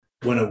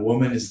when a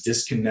woman is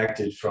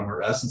disconnected from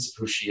her essence of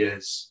who she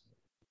is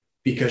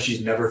because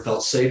she's never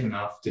felt safe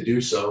enough to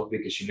do so,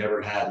 because she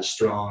never had a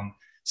strong,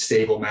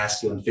 stable,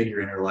 masculine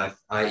figure in her life,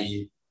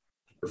 i.e.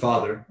 her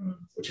father,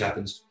 which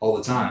happens all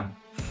the time.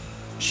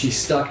 She's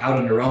stuck out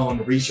on her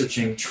own,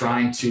 researching,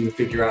 trying to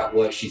figure out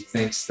what she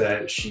thinks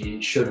that she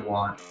should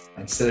want,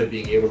 instead of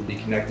being able to be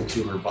connected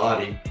to her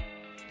body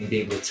and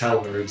being able to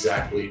tell her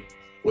exactly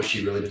what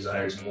she really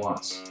desires and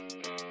wants.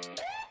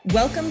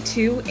 Welcome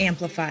to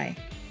Amplify.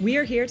 We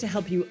are here to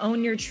help you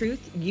own your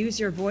truth, use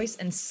your voice,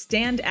 and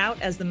stand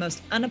out as the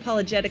most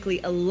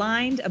unapologetically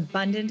aligned,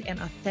 abundant,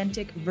 and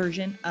authentic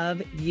version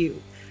of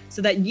you,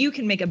 so that you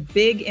can make a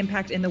big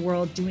impact in the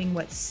world doing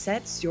what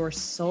sets your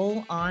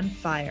soul on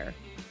fire.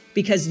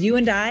 Because you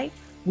and I,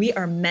 we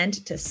are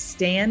meant to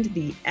stand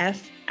the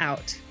F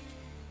out.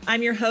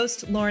 I'm your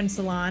host, Lauren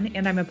Salon,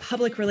 and I'm a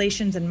public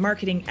relations and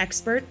marketing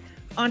expert,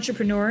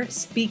 entrepreneur,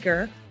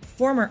 speaker,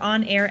 former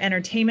on-air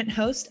entertainment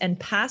host, and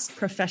past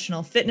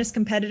professional fitness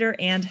competitor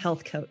and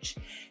health coach.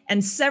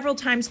 And several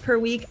times per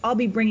week, I'll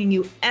be bringing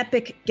you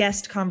epic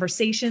guest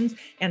conversations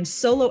and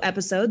solo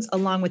episodes,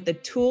 along with the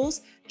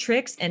tools,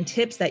 tricks, and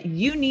tips that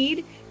you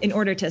need in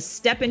order to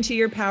step into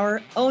your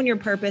power, own your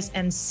purpose,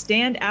 and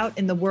stand out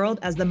in the world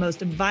as the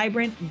most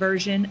vibrant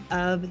version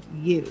of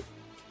you.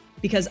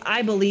 Because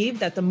I believe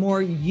that the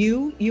more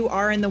you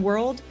are in the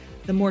world,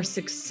 the more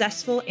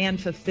successful and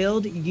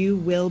fulfilled you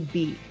will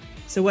be.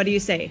 So what do you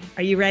say?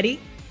 Are you ready?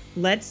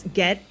 Let's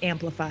get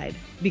amplified,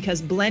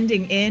 because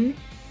blending in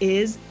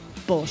is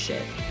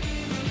bullshit.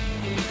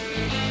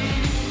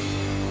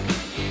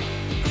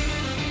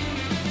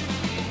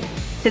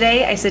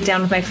 Today, I sit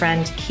down with my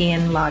friend,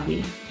 Kian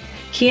Laghi.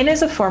 Kian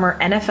is a former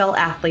NFL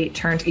athlete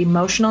turned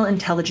emotional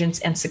intelligence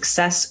and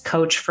success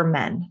coach for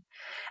men.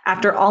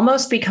 After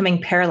almost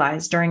becoming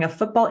paralyzed during a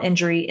football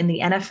injury in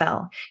the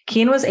NFL,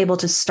 Kian was able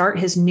to start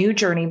his new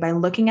journey by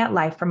looking at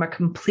life from a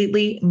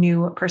completely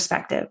new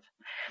perspective.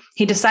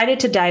 He decided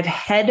to dive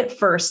head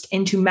first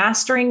into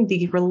mastering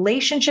the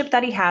relationship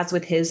that he has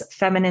with his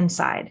feminine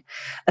side,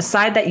 a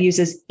side that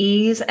uses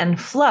ease and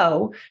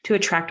flow to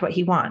attract what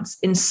he wants,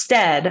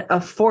 instead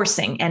of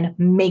forcing and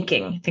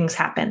making things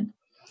happen.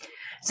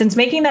 Since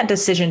making that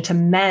decision to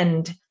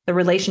mend the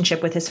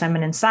relationship with his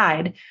feminine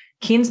side,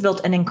 Kian's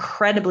built an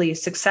incredibly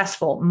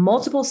successful,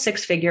 multiple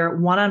six-figure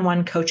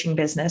one-on-one coaching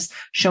business,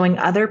 showing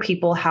other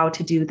people how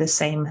to do the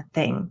same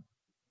thing.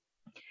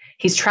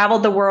 He's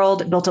traveled the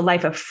world, built a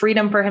life of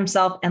freedom for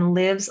himself, and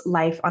lives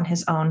life on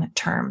his own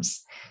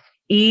terms.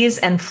 Ease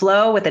and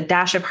flow with a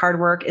dash of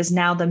hard work is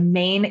now the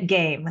main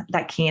game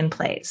that Kian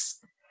plays.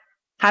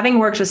 Having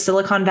worked with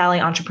Silicon Valley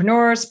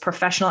entrepreneurs,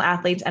 professional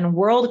athletes, and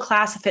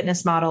world-class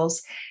fitness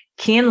models,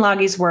 Kian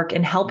Laghi's work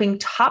in helping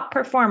top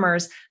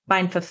performers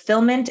find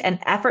fulfillment and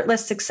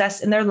effortless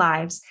success in their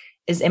lives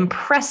is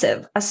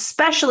impressive,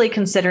 especially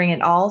considering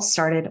it all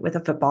started with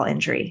a football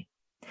injury.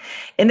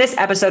 In this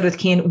episode with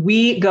Kian,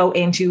 we go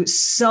into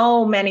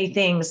so many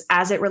things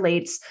as it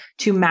relates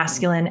to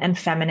masculine and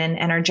feminine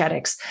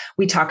energetics.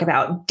 We talk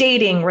about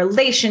dating,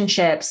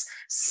 relationships,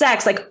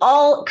 sex, like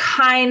all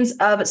kinds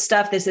of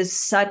stuff. This is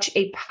such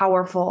a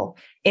powerful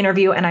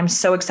interview, and I'm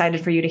so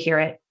excited for you to hear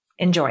it.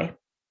 Enjoy.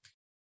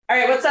 All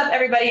right, what's up,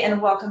 everybody,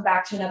 and welcome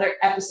back to another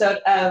episode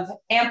of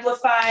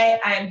Amplify.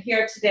 I'm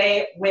here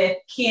today with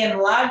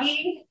Kian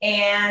Laghi,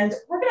 and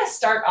we're going to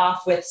start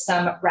off with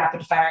some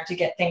rapid fire to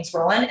get things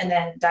rolling and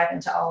then dive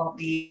into all of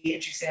the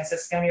interestingness.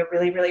 It's going to be a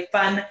really, really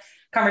fun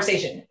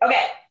conversation.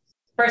 Okay,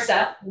 first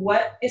up,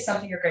 what is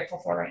something you're grateful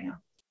for right now?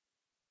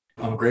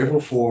 I'm grateful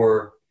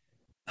for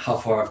how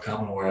far I've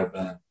come and where I've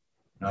been.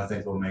 And I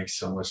think what makes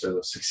so much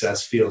of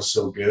success feel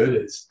so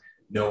good is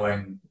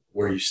knowing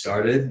where you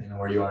started and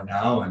where you are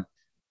now. And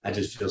I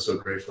just feel so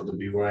grateful to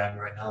be where I am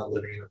right now,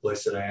 living in the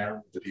place that I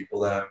am, the people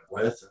that I'm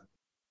with, and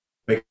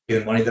making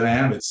the money that I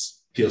am. It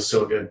feels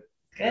so good.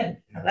 Good.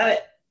 I love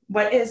it.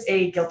 What is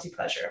a guilty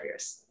pleasure of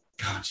yours?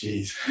 Oh,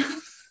 geez.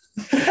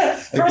 First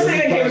thing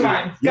that came to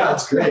mind. Yeah,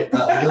 it's great.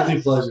 A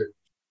guilty pleasure.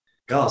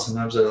 God,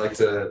 sometimes I like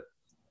to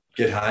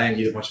get high and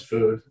eat a bunch of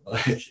food.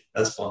 Like,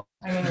 that's fun.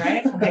 I mean,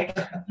 right? Like,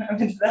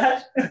 I'm into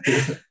that.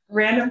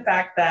 Random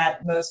fact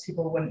that most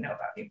people wouldn't know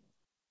about you.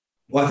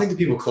 Well, I think the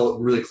people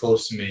really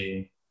close to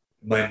me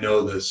might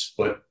know this,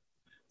 but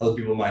other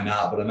people might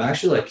not. But I'm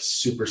actually like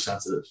super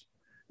sensitive.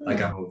 Like,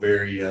 I'm a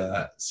very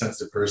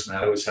sensitive person.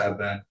 I always have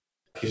been.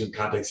 To give some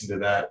context into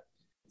that,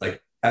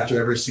 like after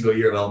every single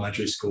year of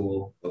elementary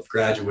school, of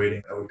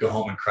graduating, I would go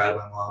home and cry to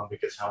my mom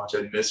because how much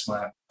I miss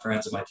my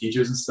friends and my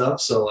teachers and stuff.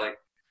 So like,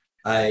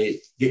 I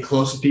get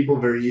close to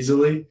people very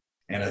easily,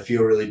 and I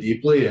feel really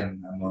deeply,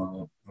 and I'm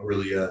a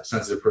really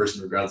sensitive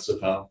person, regardless of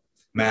how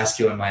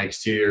masculine my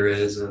exterior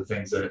is or the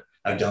things that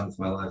I've done with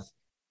my life.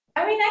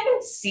 I mean, I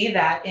can see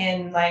that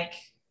in like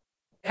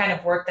kind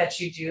of work that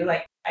you do.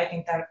 Like, I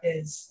think that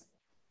is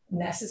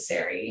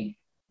necessary,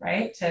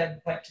 right? To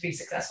be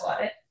successful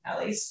at it, at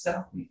least.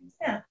 So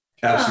yeah.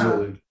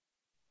 Absolutely.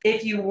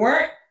 If you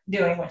weren't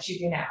doing what you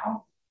do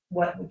now,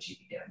 what would you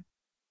be doing?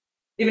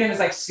 Even if it was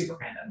like super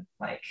random,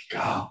 like.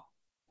 God,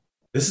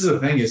 this is the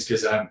thing is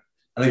because I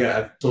think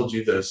I've told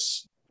you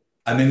this.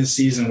 I'm in a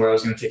season where I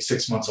was going to take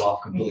 6 months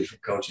off completely from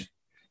coaching.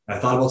 And I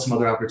thought about some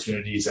other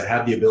opportunities. I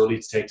have the ability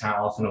to take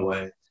time off and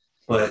away,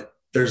 but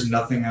there's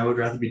nothing I would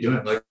rather be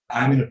doing. Like,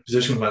 I'm in a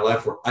position with my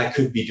life where I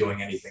could be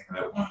doing anything that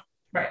I want.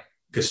 Right.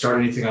 Could start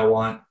anything I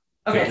want.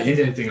 Could get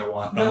into anything I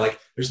want. But I'm like,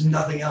 there's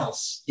nothing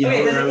else.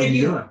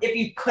 If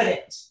you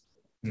couldn't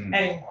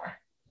anymore,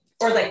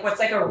 or like, what's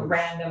like a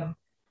random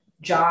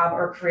job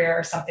or career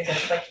or something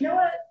that's like, you know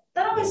what,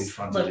 that always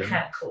looked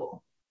kind of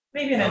cool.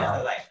 Maybe in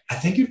another life. I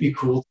think it'd be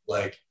cool.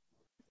 Like,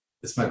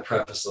 this might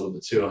preface a little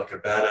bit too. Like a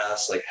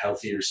badass, like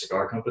healthier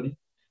cigar company.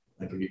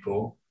 That would be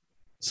cool.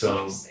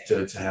 So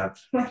to have.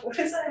 Like, what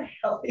is a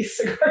healthy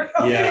cigar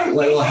company? Yeah,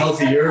 like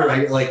healthier,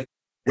 right? Like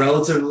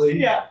relatively.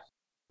 Yeah.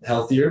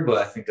 Healthier, but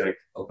I think like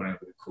opening up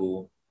with a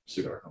cool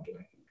cigar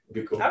company would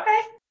be cool.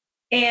 Okay.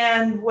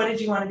 And what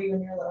did you want to be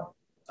when you were little?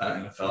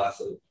 NFL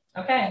athlete.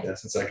 Okay. Yeah,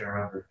 since I can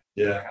remember.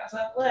 Yeah. Cross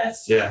that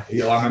list. Yeah.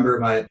 I remember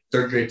my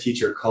third grade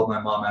teacher called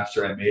my mom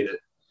after I made it,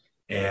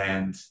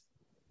 and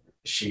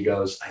she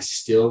goes, "I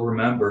still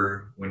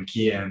remember when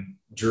Kian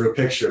drew a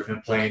picture of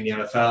him playing the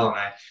NFL,"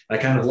 and I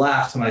kind of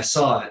laughed when I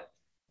saw it,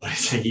 but I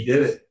said he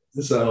did it.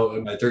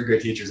 So my third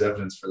grade teacher's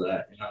evidence for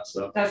that,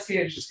 So that's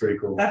huge. It's pretty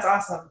cool. That's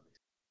awesome.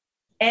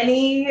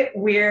 Any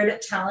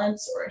weird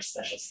talents or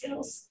special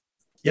skills?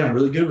 Yeah, I'm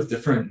really good with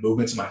different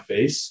movements of my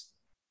face.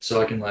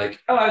 So I can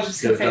like I was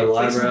just gonna say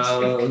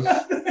eyebrows.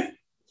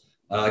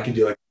 I can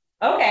do like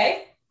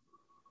a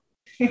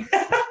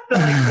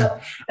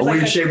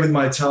weird shape with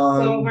my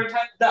tongue.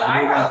 The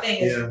eyebrow thing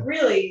is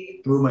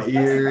really move my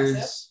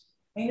ears.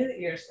 I knew the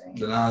ears thing.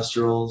 The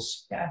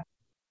nostrils. Yeah.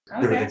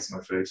 Okay. Everything's in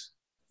my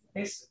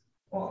face.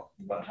 Well,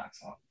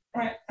 Botox. All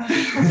right.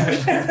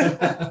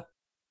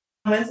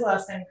 When's the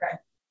last time you cried?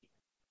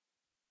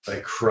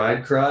 Like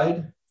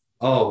cried?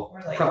 Oh,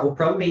 or like,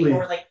 probably.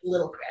 Or like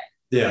little cried.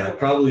 Yeah,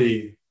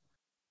 probably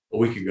a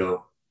week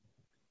ago.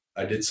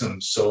 I did some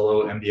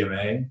solo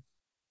MDMA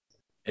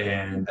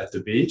and at the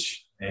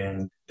beach,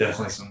 and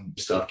definitely some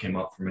stuff came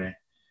up for me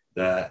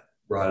that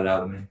brought it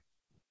out of me.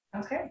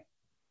 Okay.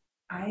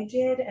 I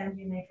did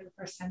MDMA for the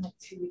first time like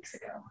 2 weeks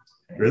ago.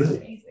 Really? It was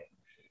amazing.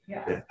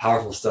 Yeah.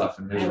 Powerful stuff.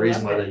 And there's a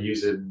reason why they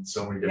use it in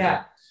so many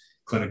different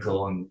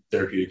clinical and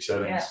therapeutic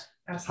settings. Yeah,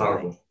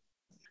 absolutely. Powerful.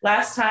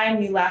 Last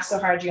time you laughed so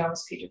hard you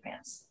almost peed your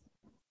pants.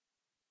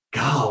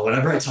 God,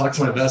 whenever I talk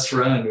to my best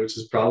friend, which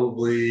is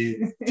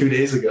probably 2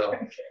 days ago,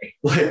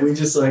 like we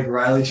just like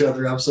rile each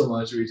other up so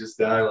much we just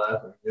die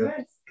laughing. Yeah.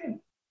 Nice, good.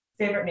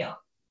 Favorite meal?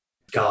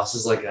 God, this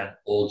is like an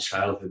old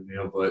childhood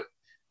meal, but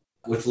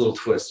with a little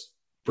twist.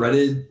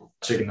 Breaded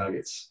chicken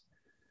nuggets.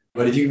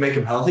 But if you can make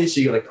them healthy, so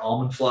you get like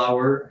almond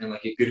flour and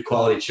like a good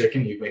quality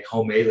chicken, you can make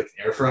homemade like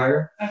an air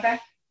fryer. Okay.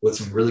 With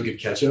some really good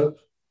ketchup.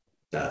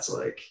 That's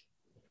like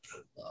I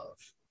love.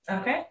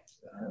 Okay.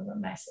 A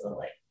nice little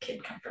like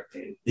kid comfort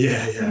food.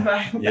 Yeah.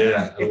 I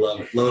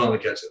love it. Load on the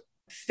ketchup.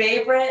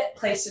 Favorite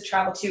place to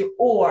travel to,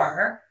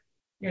 or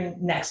your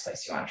next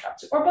place you want to travel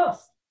to, or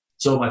both?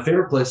 So my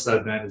favorite place that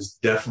I've been is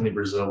definitely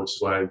Brazil, which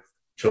is why I've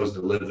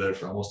chosen to live there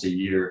for almost a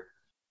year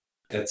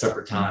at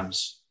separate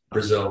times.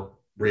 Brazil,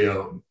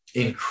 Rio,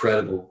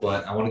 incredible.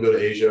 But I want to go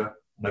to Asia.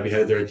 I might be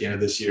headed there at the end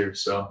of this year.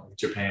 So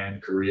Japan,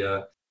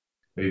 Korea.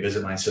 Maybe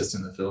visit my sister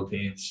in the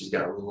Philippines. She's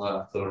got a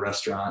little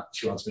restaurant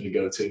she wants me to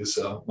go to,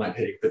 so might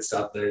take a pit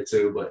stop there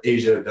too. But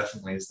Asia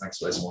definitely is the next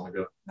place I want to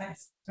go.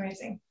 Nice,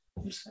 amazing.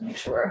 I'm just gonna make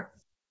sure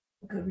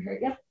we're good over here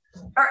again.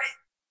 All right,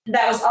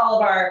 that was all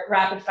of our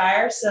rapid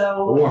fire.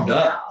 So we're warmed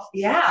up.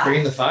 Yeah,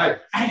 bringing the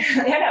fire. I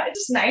know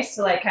it's just nice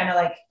to like kind of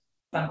like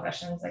fun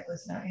questions, like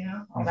listen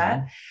out, all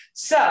that.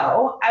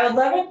 So I would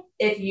love it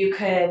if you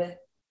could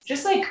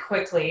just like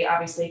quickly,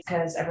 obviously,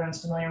 because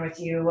everyone's familiar with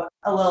you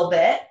a little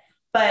bit.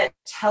 But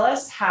tell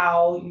us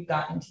how you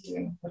got into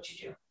doing what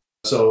you do.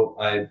 So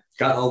I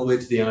got all the way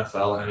to the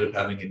NFL and ended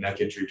up having a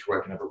neck injury to where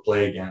I can never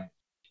play again.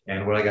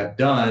 And when I got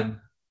done,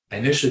 I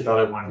initially thought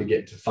I wanted to get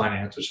into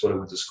finance, which is what I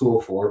went to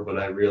school for. But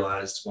I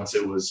realized once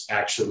it was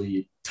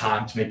actually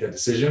time to make that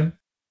decision,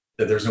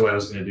 that there's no way I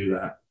was going to do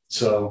that.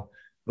 So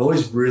I've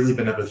always really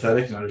been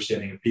empathetic and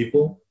understanding of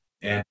people.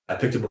 And I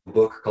picked up a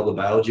book called The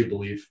Biology of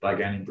Belief by a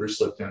guy named Bruce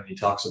Lipton. And he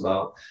talks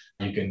about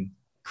you can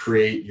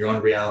create your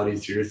own reality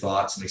through your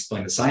thoughts and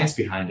explain the science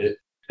behind it.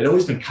 I'd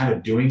always been kind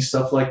of doing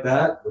stuff like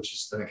that, which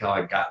is I think how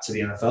I got to the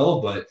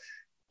NFL, but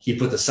he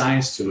put the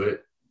science to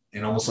it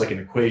and almost like an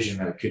equation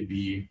that could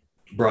be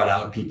brought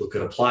out and people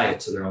could apply it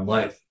to their own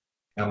life.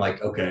 And I'm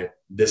like, okay,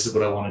 this is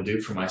what I want to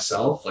do for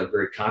myself, like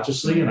very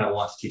consciously. And I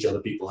want to teach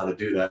other people how to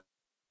do that.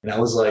 And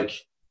that was like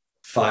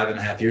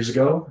 5.5 years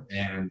ago.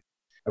 And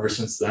ever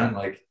since then,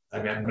 like, I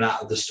mean, I'm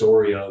not the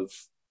story of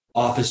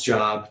office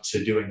job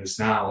to doing this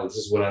now. This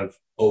is what I've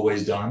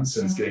always done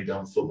since getting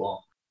done with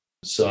football.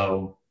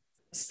 So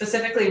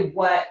specifically,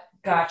 what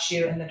got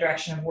you in the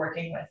direction of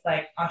working with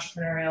like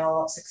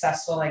entrepreneurial,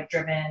 successful, like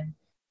driven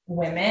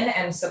women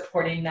and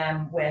supporting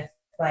them with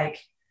like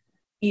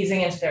easing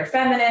into their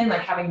feminine,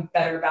 like having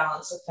better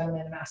balance with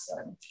feminine and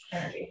masculine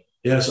energy?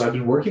 Yeah, so I've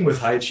been working with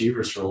high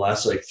achievers for the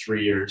last like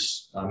 3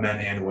 years, men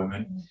and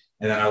women.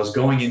 And then I was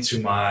going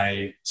into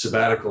my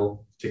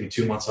sabbatical taking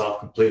 2 months off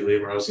completely,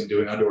 where I was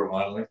doing underwear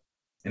modeling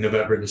in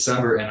November and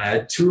December. And I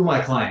had two of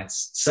my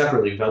clients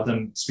separately, without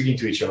them speaking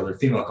to each other,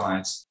 female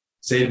clients,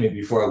 say to me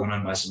before I went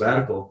on my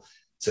sabbatical,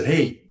 said,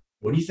 "Hey,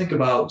 what do you think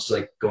about just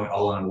like going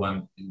all in on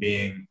women and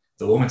being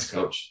the women's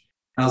coach?"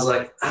 And I was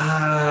like,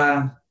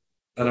 I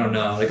don't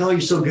know. Like, "Oh,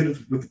 you're so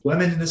good with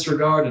women in this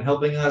regard and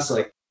helping us.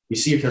 Like, we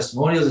see your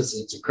testimonials.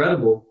 It's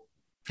incredible."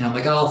 And I'm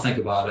like, "Oh, I'll think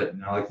about it."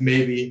 And I'm like,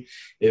 maybe.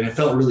 And it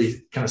felt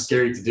really kind of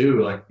scary to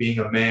do, like being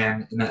a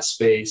man in that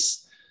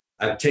space.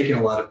 I've taken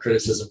a lot of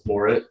criticism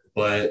for it,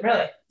 but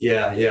really,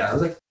 yeah. I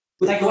was like,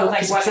 what kind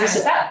of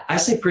stuff? I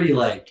say pretty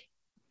like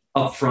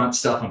upfront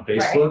stuff on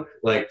Facebook,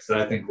 like that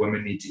I think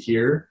women need to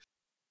hear.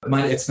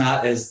 It's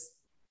not as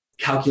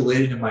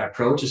calculated in my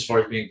approach as far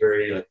as being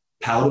very like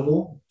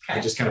palatable. Okay.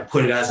 I just kind of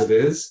put it as it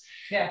is.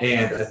 Yeah.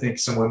 And I think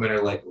some women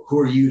are like, "Who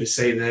are you to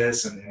say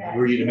this? And who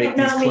are you to make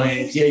these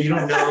claims?" Yeah, you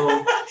don't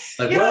know.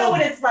 Like, you don't know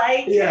what it's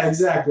like. Yeah,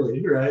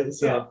 exactly. Right.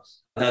 So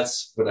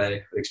that's what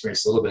I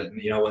experienced a little bit.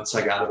 And, once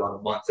I got about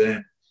a month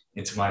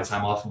into my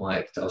time off, I'm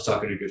like, I was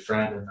talking to a good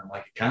friend and I'm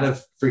like, it kind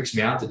of freaks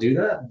me out to do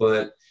that,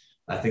 but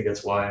I think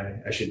that's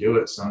why I should do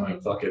it. So I'm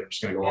like, fuck it. I'm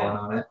just going to go all in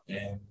on it.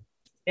 And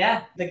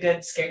yeah, the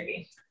good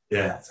scary.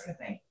 Yeah. That sort of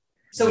thing.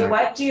 So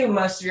what do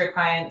most of your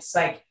clients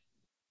like?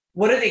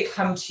 What do they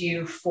come to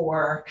you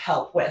for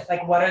help with?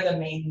 Like, what are the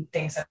main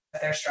things that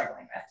they're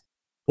struggling with?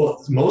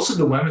 Well, most of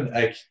the women,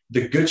 like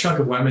the good chunk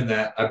of women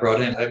that I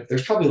brought in,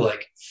 there's probably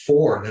like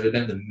 4 that have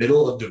been in the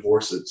middle of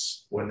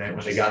divorces when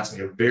they got to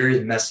me,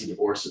 very messy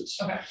divorces.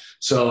 Okay.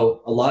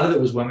 So a lot of it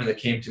was women that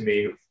came to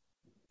me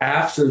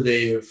after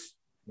they've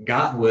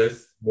gotten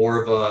with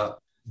more of a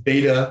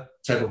beta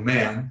type of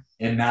man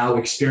and now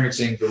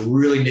experiencing the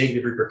really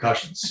negative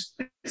repercussions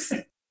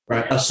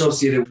right,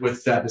 associated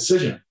with that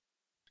decision.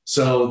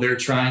 So they're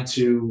trying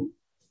to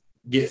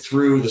get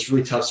through this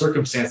really tough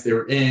circumstance they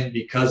were in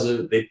because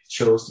they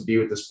chose to be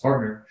with this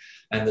partner,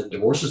 and the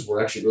divorces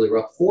were actually really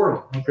rough for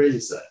them. How crazy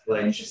is that?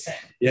 Like, interesting.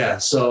 Yeah.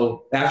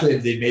 So after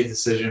they made the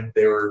decision,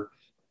 they were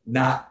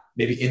not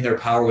maybe in their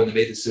power when they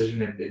made the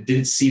decision and they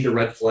didn't see the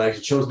red flags.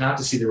 They chose not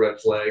to see the red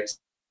flags,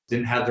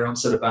 didn't have their own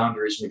set of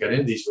boundaries when they got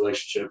into these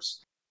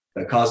relationships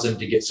that caused them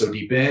to get so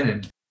deep in,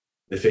 and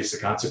they faced the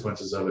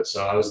consequences of it.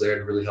 So I was there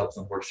to really help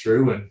them work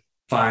through and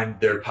find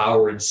their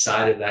power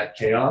inside of that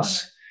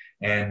chaos.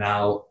 And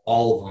now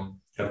all of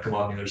them have come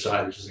on the other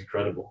side, which is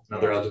incredible. Now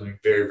they're all doing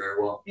very, very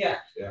well. Yeah.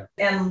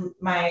 And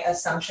my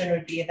assumption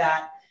would be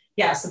that,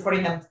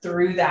 supporting them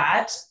through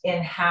that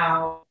in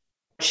how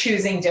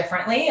choosing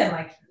differently and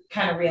like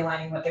kind of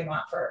realigning what they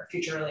want for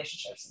future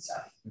relationships and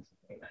stuff.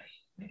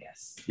 I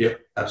guess.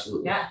 Yep,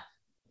 absolutely. Yeah.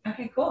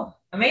 Okay, cool.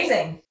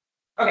 Amazing.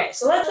 Okay,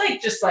 so let's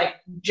just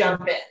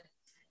jump in.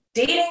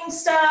 Dating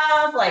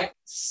stuff, like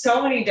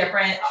so many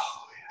different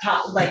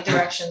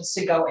directions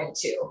to go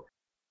into.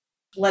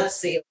 Let's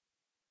see.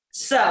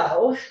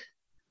 So,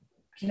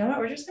 you know what?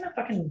 We're just going to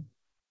fucking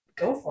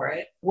go for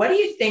it. What do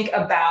you think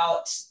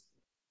about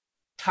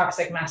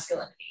toxic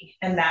masculinity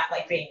and that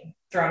being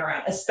thrown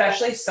around,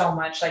 especially so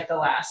much the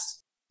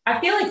last, I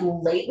feel like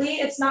lately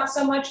it's not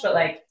so much, but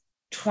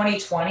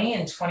 2020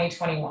 and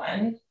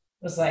 2021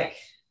 was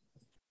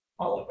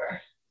all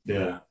over.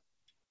 Yeah.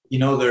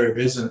 There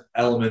is an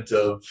element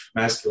of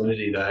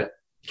masculinity that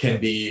can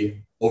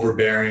be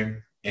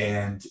overbearing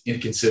and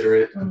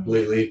inconsiderate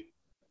completely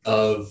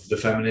of the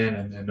feminine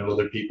and of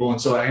other people. And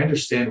so I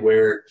understand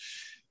where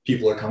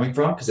people are coming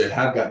from because they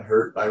have gotten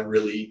hurt by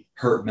really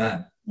hurt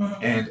men.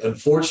 Mm-hmm. And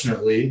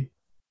unfortunately,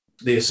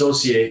 they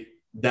associate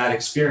that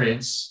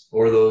experience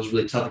or those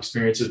really tough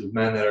experiences with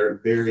men that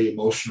are very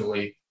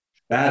emotionally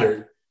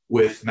battered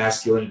with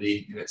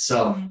masculinity in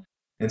itself. Mm-hmm.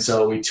 And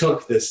so we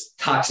took this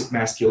toxic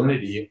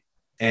masculinity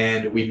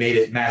and we made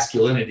it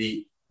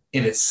masculinity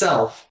in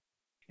itself.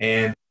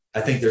 And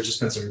I think there's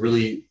just been some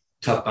really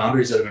tough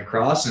boundaries that have been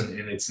crossed, and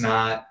it's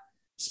not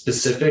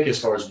specific as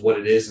far as what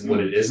it is and what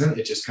it isn't.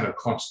 It just kind of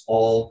clumps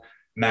all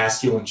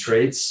masculine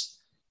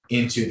traits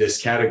into this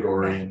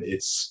category, and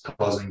it's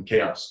causing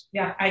chaos.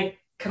 Yeah, I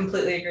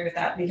completely agree with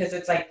that because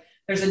it's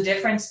there's a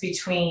difference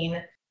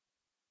between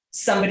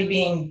somebody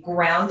being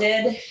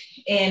grounded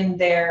in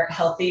their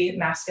healthy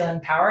masculine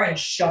power and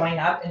showing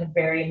up in a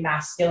very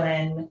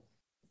masculine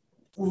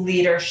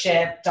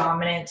leadership,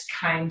 dominant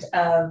kind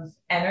of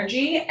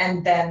energy,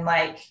 and then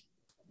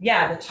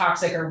the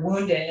toxic or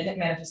wounded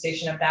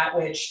manifestation of that,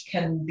 which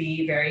can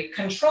be very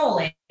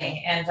controlling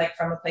and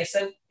from a place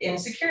of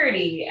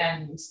insecurity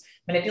and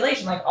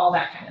manipulation, all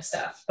that kind of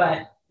stuff.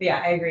 But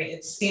yeah, I agree.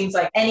 It seems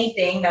like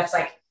anything that's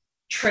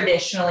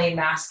traditionally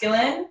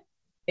masculine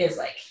is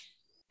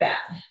bad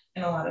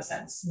in a lot of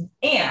sense.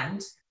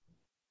 And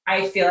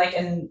I feel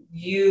and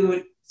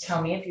you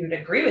tell me if you would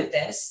agree with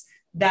this,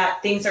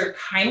 that things are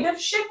kind of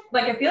shift.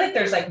 I feel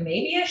there's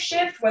maybe a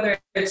shift, whether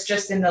it's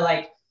just in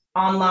the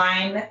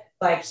online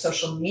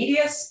social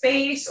media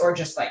space or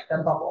just the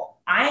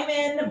bubble I'm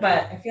in,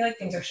 but I feel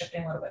things are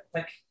shifting a little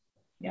bit.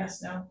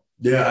 Yes, no.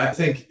 Yeah, I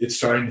think it's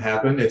starting to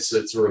happen. It's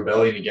a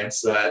rebellion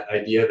against that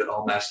idea that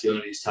all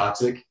masculinity is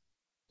toxic.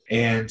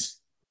 And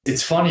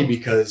It's funny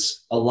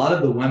because a lot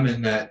of the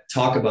women that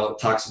talk about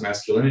toxic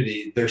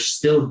masculinity, they're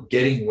still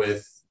getting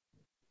with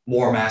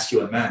more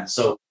masculine men.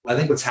 So I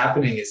think what's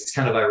happening is it's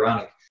kind of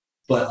ironic,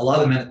 but a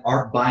lot of men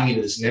aren't buying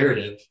into this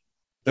narrative.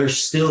 They're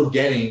still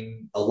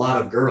getting a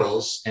lot of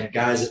girls and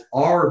guys that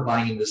are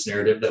buying into this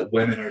narrative that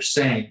women are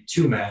saying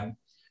to men.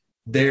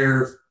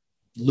 They're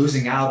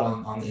losing out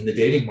on in the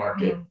dating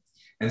market. Mm-hmm.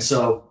 And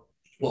so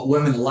a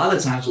lot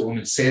of times what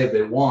women say that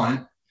they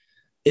want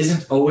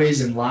isn't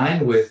always in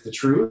line with the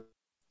truth.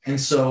 And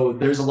so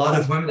there's a lot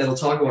of women that'll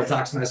talk about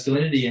toxic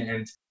masculinity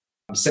and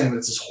I'm saying that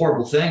it's this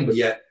horrible thing, but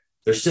yet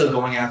they're still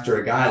going after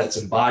a guy that's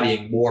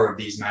embodying more of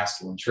these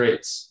masculine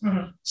traits.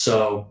 Mm-hmm.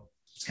 So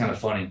it's kind of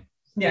funny.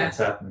 Yeah. What's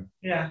happening.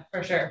 Yeah,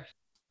 for sure.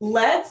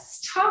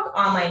 Let's talk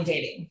online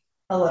dating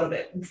a little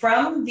bit.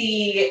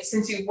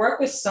 Since you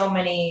work with so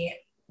many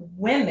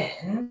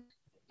women,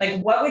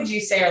 like what would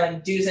you say are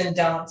like do's and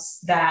don'ts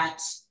that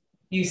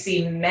you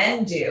see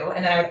men do?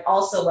 And I would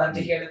also love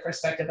to hear the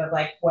perspective of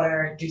like, what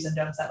are do's and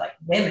don'ts that like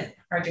women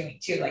are doing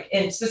too? Like,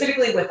 and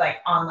specifically with like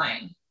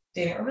online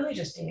dating or really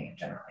just dating in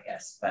general, I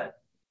guess, but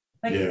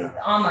like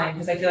online,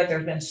 because I feel like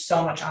there's been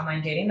so much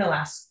online dating the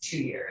last 2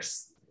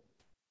 years.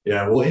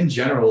 Yeah. Well, in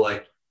general,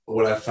 like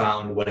what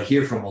I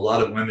hear from a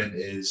lot of women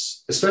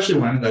is, especially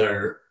women that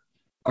are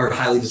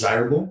highly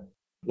desirable.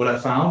 What I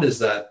found is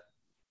that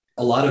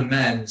a lot of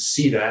men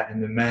see that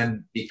and the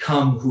men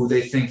become who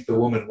they think the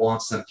woman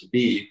wants them to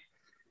be.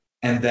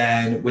 And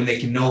then when they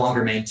can no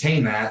longer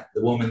maintain that,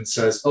 the woman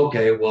says,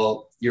 okay,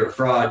 well, you're a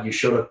fraud. You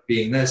showed up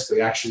being this, but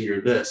actually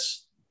you're this.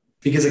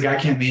 Because a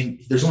guy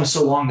there's only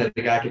so long that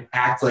a guy can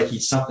act like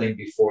he's something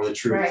before the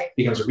truth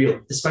becomes real,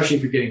 especially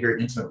if you're getting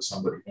very intimate with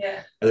somebody.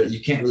 Yeah.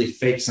 You can't really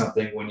fake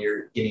something when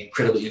you're getting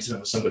incredibly intimate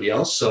with somebody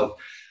else. So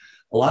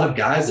a lot of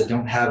guys that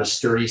don't have a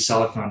sturdy,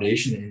 solid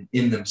foundation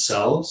in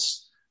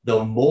themselves,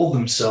 they'll mold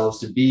themselves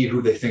to be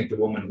who they think the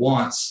woman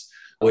wants,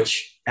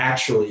 which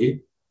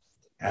actually,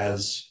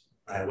 as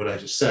what I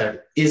just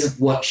said,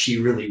 isn't what she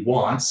really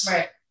wants.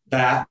 Right.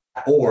 That,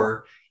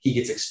 or he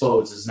gets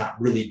exposed as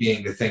not really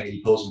being the thing that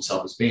he posed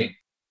himself as being.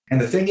 And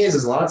the thing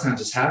is a lot of times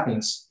this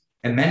happens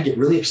and men get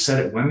really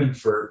upset at women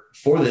for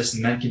this,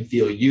 and men can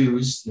feel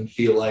used and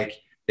feel like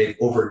they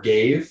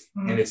overgave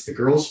and it's the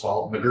girl's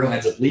fault and the girl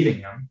ends up leaving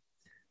him.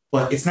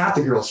 But it's not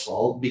the girl's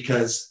fault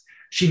because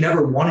she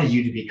never wanted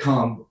you to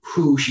become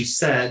who she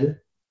said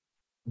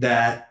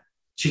that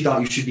she thought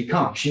you should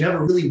become. She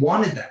never really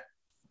wanted that.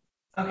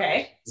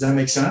 Okay. Does that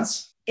make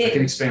sense? I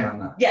can expand on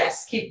that.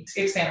 Yes,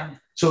 expand on it.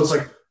 So it's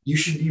like, you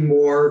should be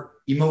more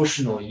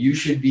emotional. You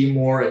should be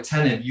more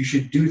attentive. You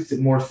should do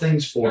more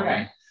things for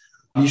me.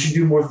 You should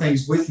do more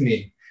things with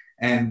me.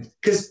 And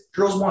because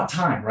girls want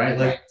time, right?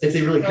 Like if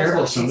they really care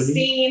about somebody.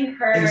 Seen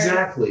her.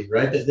 Exactly,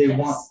 right? That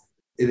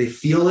they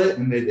feel it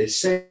and they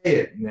say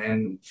it. And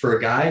then for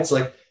a guy, it's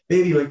like,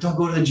 baby, like don't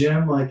go to the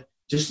gym. Like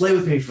just lay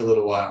with me for a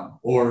little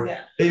while. Or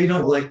baby,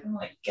 don't like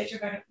get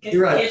your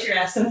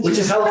ass in the gym. Which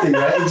is healthy,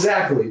 right?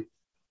 Exactly.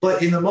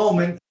 But in the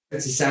moment,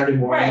 it's a Saturday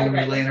morning and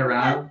we're laying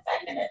around.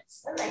 5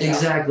 minutes.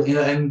 Exactly.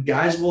 And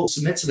guys will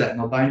submit to that and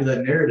they'll buy into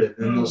that narrative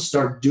and they'll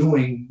start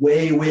doing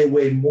way, way,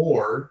 way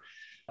more,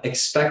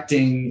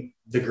 expecting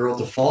the girl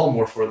to fall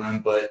more for them.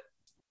 But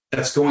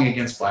that's going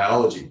against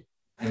biology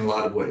in a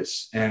lot of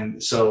ways.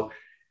 And so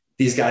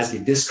these guys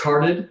get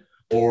discarded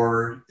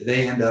or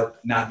they end up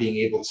not being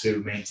able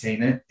to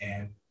maintain it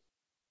and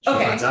she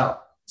finds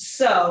out.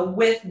 So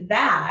with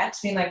that,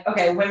 being like,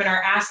 okay, women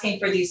are asking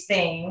for these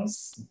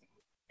things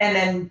and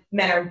then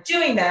men are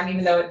doing them,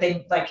 even though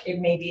they like it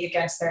may be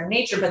against their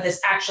nature, but this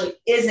actually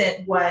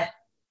isn't what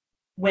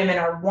women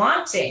are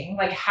wanting.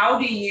 Like, how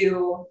do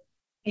you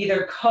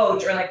either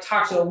coach or like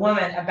talk to a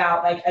woman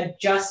about like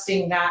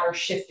adjusting that or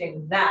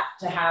shifting that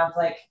to have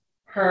like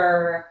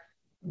her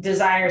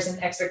desires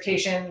and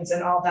expectations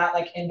and all that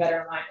like in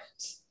better alignment?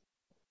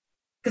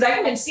 Because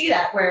I can see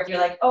that where if you're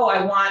like, oh,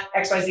 I want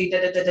XYZ,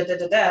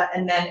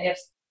 and then if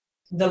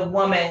the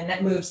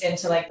woman moves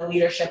into like the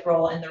leadership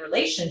role in the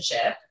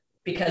relationship,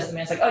 because the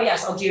man's like, oh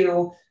yes, I'll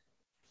do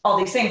all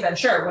these things, then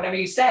sure, whatever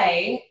you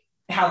say,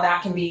 how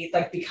that can be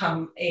like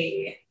become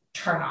a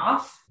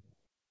turnoff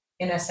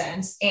in a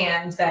sense.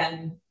 And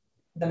then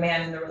the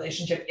man in the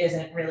relationship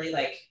isn't really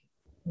like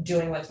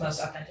doing what's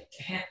most authentic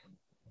to him.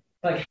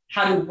 Like,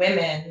 how do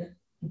women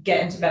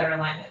get into better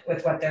alignment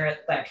with what they're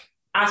like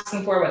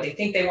asking for, what they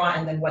think they want,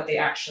 and then what they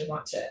actually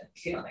want to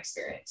feel and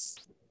experience?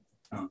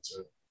 Oh, it's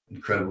an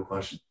incredible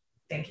question.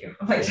 Thank you.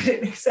 I'm like, did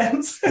it make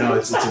sense? No,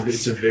 it's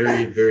a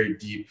very, very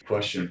deep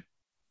question.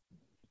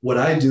 What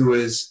I do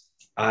is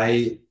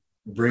I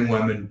bring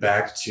women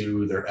back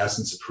to their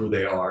essence of who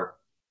they are.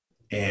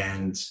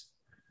 And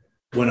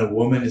when a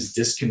woman is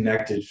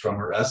disconnected from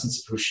her essence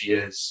of who she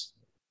is,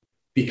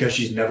 because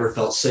she's never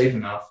felt safe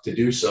enough to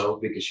do so,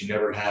 because she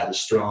never had a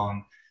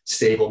strong,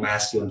 stable,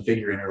 masculine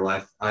figure in her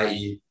life,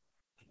 i.e.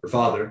 her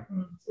father,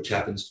 which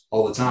happens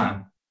all the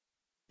time,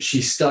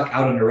 she's stuck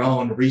out on her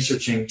own,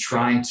 researching,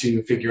 trying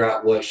to figure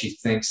out what she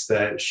thinks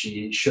that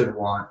she should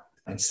want,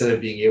 instead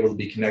of being able to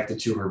be connected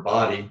to her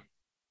body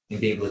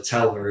and being able to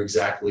tell her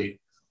exactly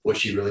what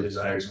she really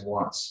desires and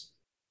wants.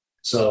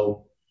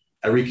 So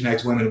I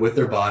reconnect women with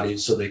their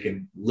bodies so they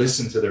can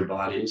listen to their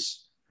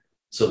bodies.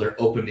 So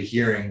they're open to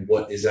hearing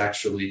what is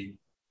actually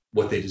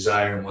what they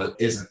desire and what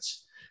isn't.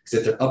 Because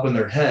if they're up in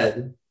their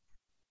head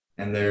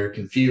and they're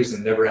confused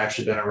and never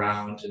actually been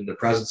around in the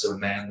presence of a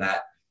man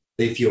that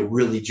they feel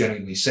really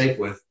genuinely safe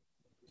with,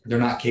 they're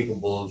not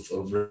capable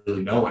of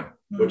really knowing,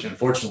 which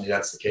unfortunately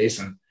that's the case,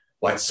 and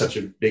why it's such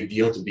a big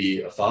deal to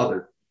be a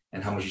father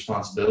and how much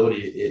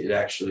responsibility it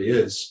actually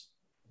is.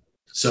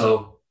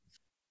 So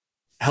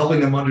helping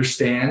them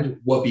understand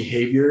what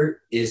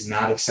behavior is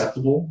not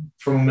acceptable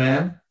from a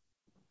man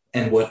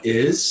and what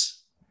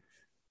is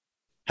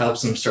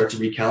helps them start to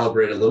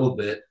recalibrate a little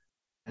bit.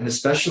 And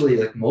especially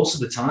like most of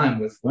the time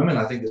with women,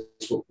 I think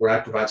that's where I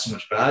provide so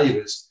much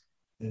value is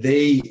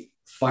they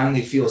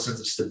finally feel a sense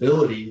of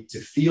stability to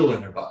feel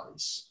in their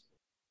bodies.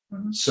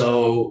 Mm-hmm.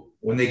 So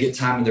when they get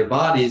time in their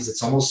bodies,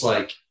 it's almost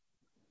like,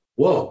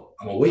 whoa,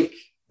 I'm awake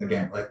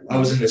again. Like I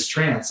was in this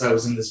trance. I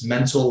was in this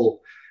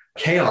mental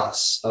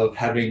chaos of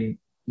having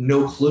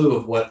no clue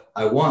of what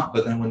I want.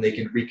 But then when they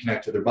can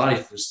reconnect to their body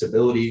through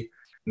stability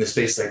and the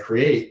space that I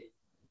create,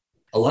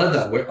 a lot of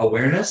that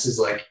awareness is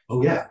like,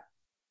 oh yeah,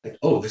 like,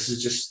 oh, this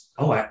is just,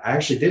 oh, I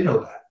actually did know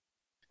that.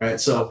 Right.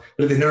 So,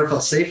 but if they never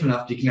felt safe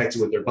enough to connect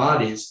with their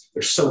bodies,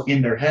 they're so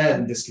in their head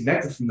and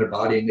disconnected from their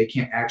body and they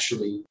can't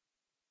actually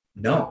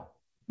know.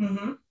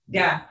 Mm-hmm.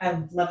 Yeah. I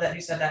love that you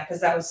said that,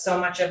 because that was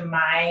so much of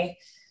my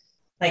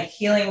like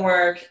healing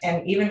work.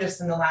 And even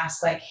just in the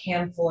last like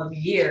handful of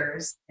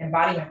years,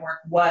 embodiment work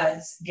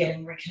was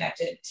getting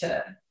reconnected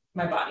to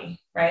my body,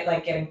 right?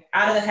 Like getting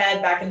out of the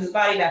head, back into the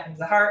body, back into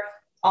the heart,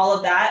 all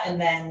of that. And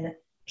then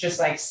just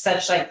like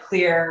such like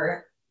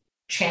clear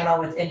channel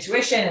with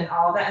intuition and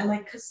all of that. And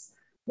like, cause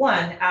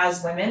one,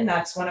 as women,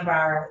 that's one of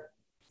our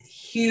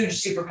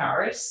huge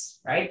superpowers,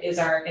 right? Is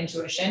our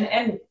intuition,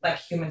 and like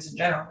humans in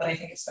general, but I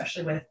think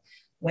especially with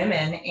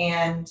women,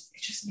 and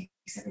it just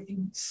makes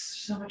everything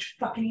so much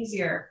fucking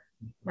easier,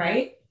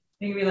 right?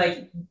 You can be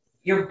like,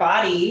 your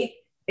body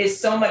is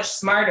so much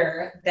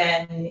smarter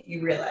than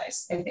you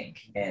realize, I think,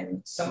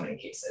 in so many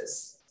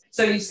cases.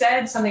 So you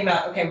said something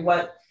about, okay,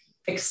 what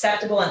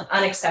acceptable and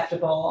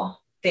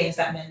unacceptable things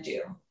that men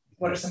do.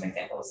 What are some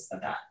examples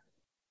of that?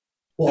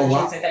 Well, a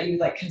lot that you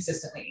like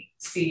consistently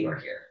see or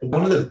hear.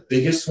 One of the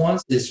biggest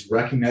ones is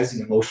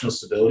recognizing emotional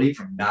stability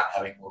from not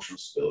having emotional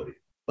stability.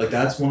 Like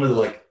that's one of the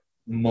like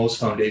most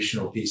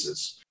foundational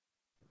pieces.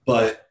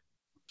 But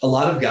a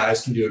lot of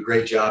guys can do a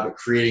great job at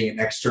creating an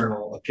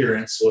external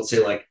appearance. So let's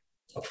say like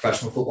a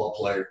professional football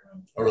player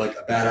or like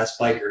a badass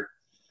biker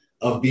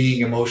of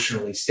being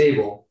emotionally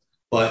stable,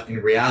 but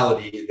in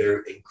reality,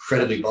 they're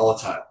incredibly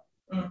volatile.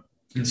 Mm.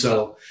 And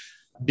so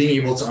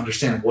being able to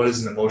understand what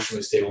is an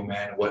emotionally stable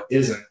man and what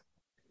isn't,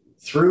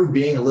 through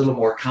being a little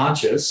more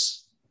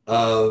conscious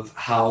of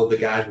how the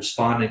guy's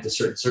responding to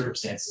certain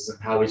circumstances and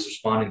how he's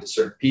responding to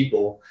certain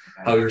people,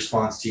 how he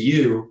responds to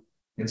you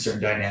in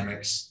certain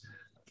dynamics,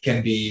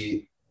 can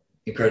be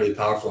incredibly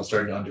powerful in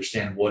starting to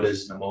understand what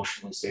is an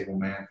emotionally stable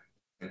man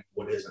and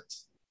what isn't.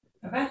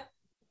 Okay.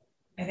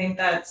 I think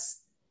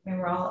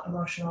we're all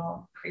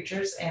emotional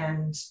creatures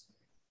and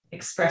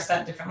express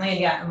that differently.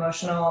 And yeah,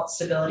 emotional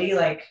stability,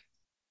 like,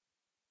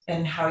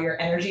 and how your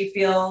energy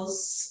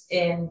feels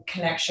in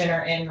connection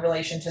or in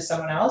relation to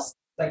someone else.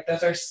 Like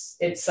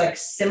it's like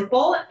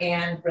simple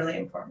and really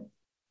important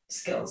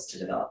skills to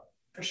develop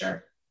for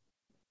sure.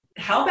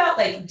 How about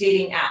like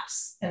dating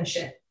apps and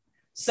shit?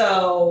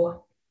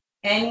 So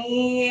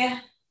I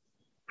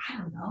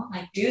don't know,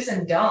 like do's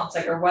and don'ts,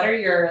 like, or what are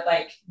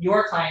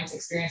your clients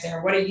experiencing,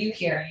 or what are you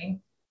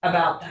hearing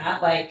about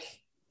that? Like,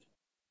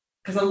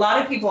 because a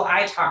lot of people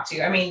I talk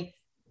to, I mean,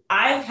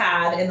 I've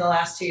had in the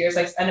last 2 years,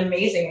 like an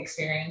amazing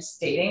experience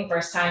dating,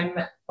 first time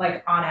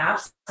like on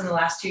apps in the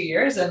last 2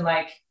 years, and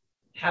like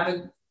have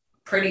a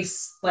pretty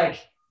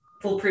like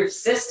foolproof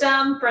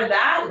system for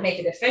that, make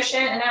it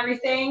efficient and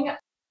everything. But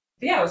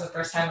yeah, it was the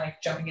first time like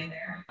jumping in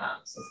there.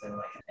 So it's been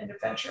like an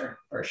adventure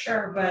for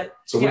sure. But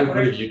so yeah, what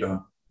have you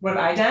done? What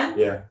have I done?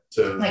 Yeah.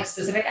 To like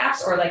specific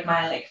apps or like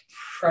my like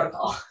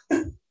protocol?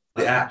 The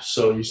apps.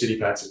 So you said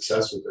you've had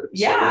success with it.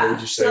 Yeah. So what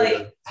would you say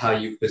to how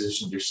you've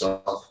positioned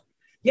yourself?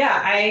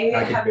 Yeah,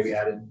 I can maybe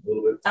add in a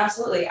little bit.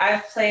 Absolutely.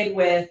 I've played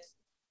with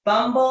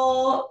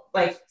Bumble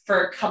like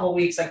for a couple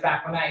weeks, like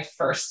back when I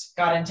first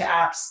got into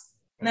apps.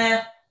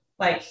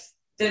 Like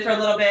did it for a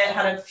little bit,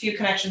 had a few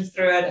connections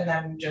through it, and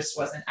then just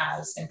wasn't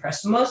as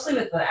impressed. Mostly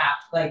with the app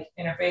like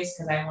interface,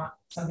 because I want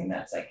something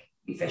that's like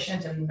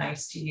efficient and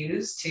nice to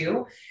use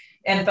too.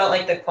 And felt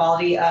like the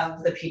quality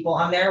of the people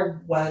on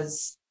there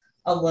was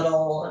a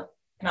little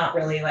not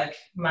really like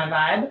my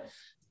vibe.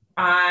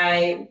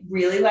 I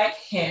really like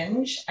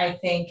Hinge. I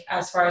think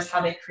as far as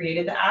how they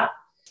created the app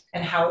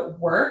and how it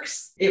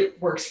works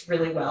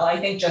really well. I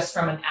think just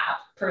from an app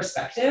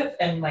perspective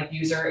and like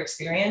user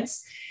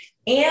experience.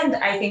 And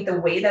I think the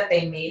way that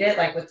they made it,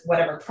 like with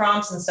whatever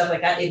prompts and stuff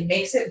like that, it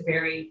makes it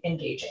very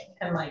engaging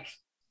and like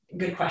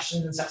good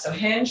questions and stuff. So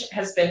Hinge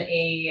has been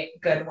a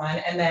good one.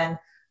 And then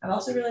I've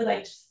also really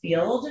liked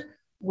Field,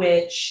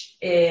 which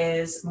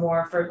is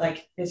more for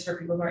like, is for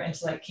people who are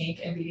into like kink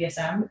and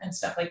BDSM and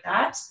stuff like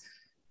that.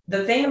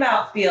 The thing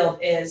about Feeld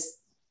is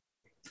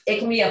it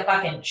can be a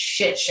fucking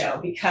shit show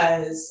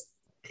because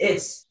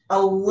it's a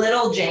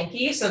little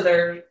janky. So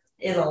there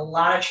is a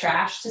lot of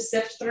trash to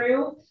sift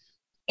through.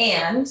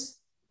 And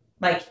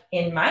like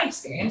in my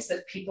experience,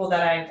 the people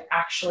that I've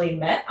actually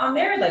met on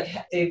there, like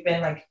they've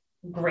been like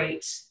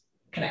great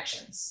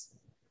connections.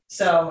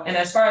 So, and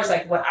as far as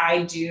like what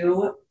I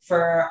do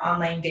for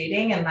online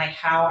dating and like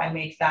how I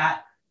make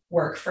that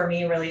work for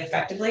me really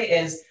effectively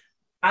is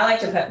I like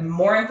to put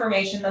more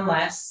information than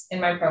less in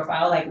my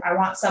profile. Like I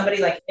want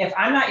somebody like, if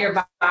I'm not your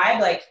vibe,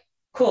 like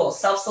cool,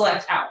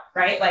 self-select out,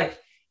 right? Like,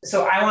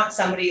 so I want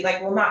somebody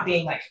like, well, not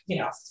being like, you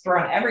know,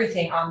 throwing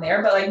everything on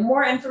there, but like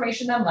more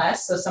information than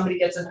less. So somebody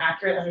gets an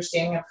accurate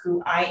understanding of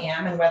who I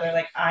am and whether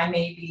like I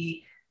may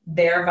be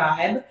their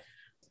vibe.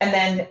 And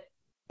then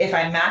if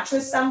I match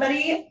with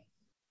somebody,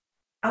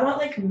 I want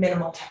like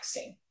minimal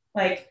texting.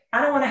 Like,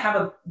 I don't want to have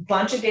a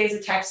bunch of days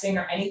of texting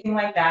or anything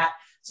like that.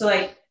 So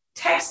like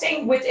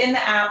texting within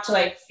the app to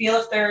like feel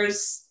if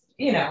there's,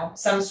 you know,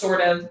 some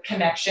sort of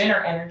connection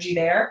or energy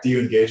there. Do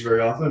you engage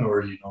very often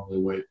or do you normally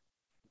wait?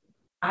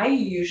 I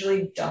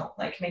usually don't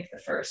like make the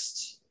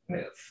first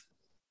move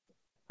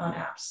on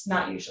apps.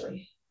 Not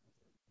usually.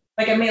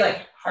 Like I may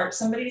like heart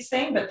somebody's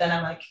thing, but then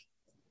I'm like,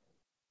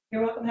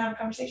 you're welcome to have a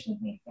conversation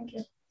with me. Thank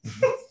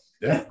you.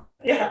 Yeah.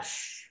 Yeah.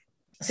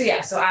 So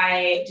yeah, so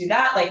I do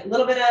that, like a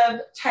little bit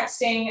of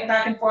texting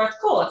back and forth.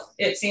 Cool. If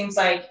it seems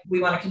like we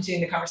want to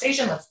continue the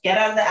conversation, let's get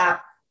out of the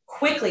app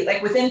quickly,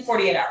 like within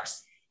 48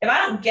 hours. If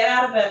I don't get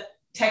out of a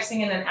texting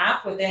in an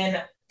app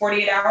within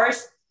 48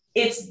 hours,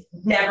 it's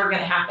never going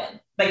to happen.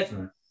 Like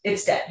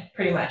it's dead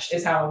pretty much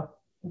is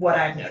what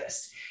I've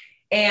noticed.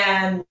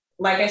 And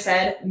like I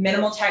said,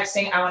 minimal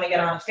texting. I want to get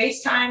on a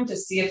FaceTime to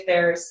see if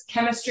there's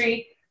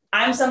chemistry.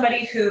 I'm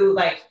somebody who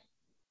like,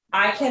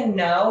 I can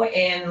know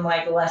in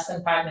like less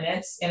than 5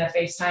 minutes in a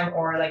FaceTime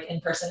or like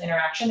in-person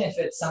interaction if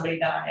it's somebody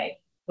that I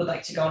would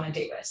like to go on a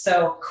date with.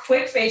 So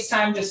quick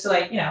FaceTime just to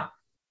like, you know,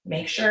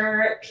 make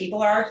sure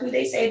people are who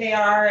they say they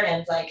are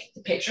and like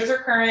the pictures are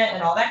current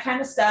and all that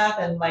kind of stuff.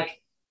 And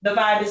like the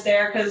vibe is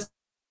there. Because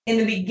in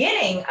the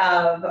beginning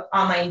of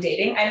online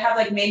dating, I'd have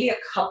like maybe a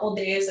couple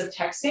days of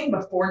texting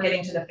before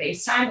getting to the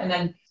FaceTime. And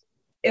then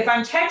if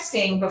I'm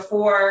texting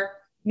before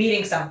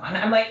meeting someone,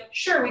 I'm like,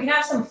 sure, we can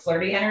have some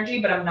flirty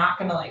energy, but I'm not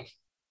going to like,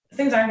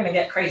 things aren't going to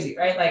get crazy,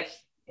 right? Like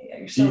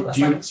you're still a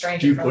fucking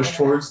stranger. Do you push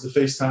towards the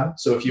FaceTime?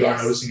 So if you are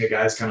noticing a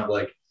guy's kind of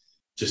like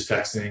just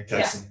texting,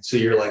 yeah. So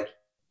you're like,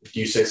 do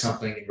you say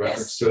something in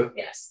reference to it?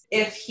 Yes.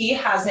 If he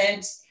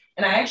hasn't,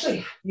 and I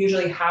actually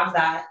usually have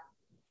that.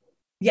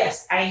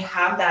 Yes, I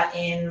have that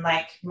in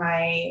like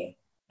I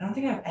don't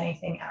think I have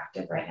anything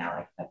active right now.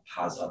 Like I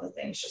paused all the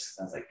things just because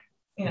I was like,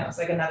 you know, it's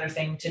like another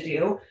thing to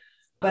do.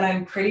 But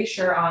I'm pretty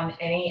sure on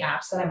any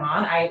apps that I'm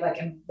on, I like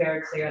am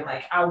very clear.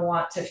 Like I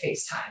want to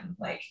FaceTime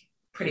like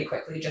pretty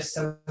quickly, just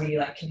so we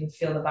like can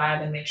feel the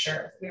vibe and make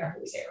sure we are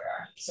who we say we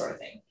are, sort of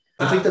thing.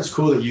 I think that's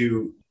cool that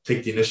you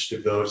take the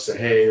initiative though to say,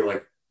 hey,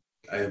 like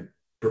I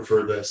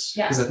prefer this.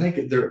 Because I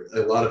think there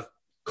a lot of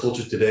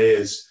culture today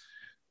is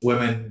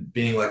women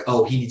being like,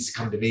 oh, he needs to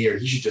come to me, or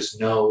he should just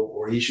know,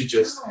 or he should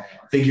just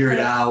figure it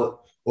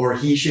out, or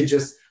he should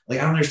just like,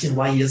 I don't understand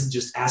why he doesn't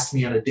just ask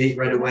me on a date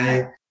right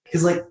away.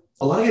 Because like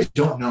a lot of guys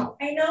don't know.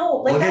 I know.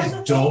 Like, a lot of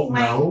guys don't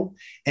know.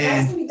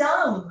 And that's gonna be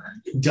dumb.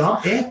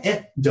 Dumb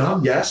and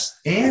dumb, yes.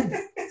 And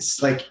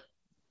it's like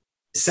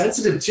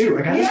sensitive too.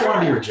 Like I just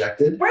want to be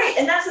rejected. Right.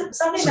 And that's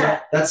something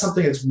that's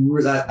something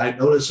that I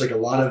noticed like a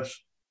lot of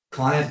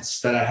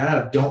clients that I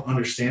have don't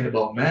understand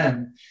about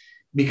men,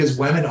 because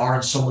women are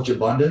in so much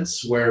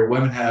abundance, where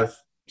women have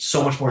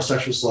so much more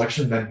sexual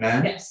selection than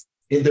men. Yes.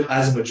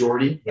 As a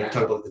majority. When we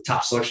talk about the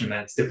top selection of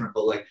men, it's different,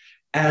 but like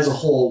as a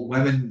whole,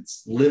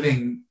 women's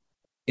living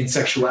in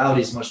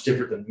sexuality is much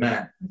different than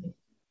men. Mm-hmm.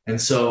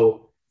 And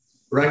so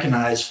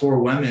recognize for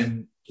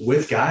women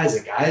with guys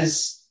that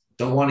guys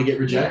don't want to get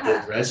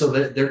rejected, right? So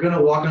they're going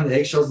to walk on the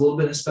eggshells a little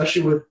bit,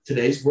 especially with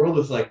today's world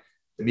with like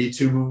the Me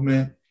Too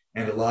movement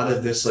and a lot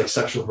of this like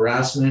sexual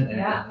harassment and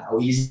how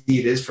easy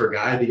it is for a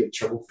guy to get in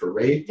trouble for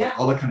rape, like,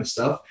 all that kind of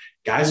stuff.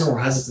 Guys are more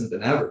hesitant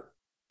than ever.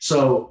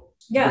 So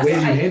the way you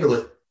handle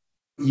it,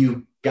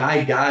 you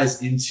guide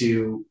guys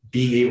into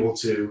being able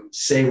to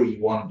say what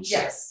you want them to say.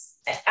 Yes,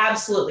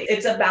 absolutely.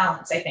 It's a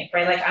balance, I think,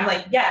 right? Like, I'm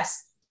like,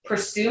 yes,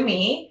 pursue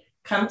me,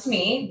 come to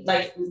me,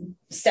 like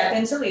step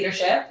into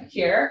leadership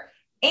here.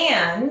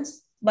 And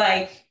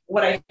like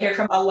what I hear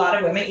from a lot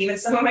of women, even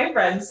some of my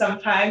friends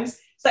sometimes,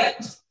 it's like,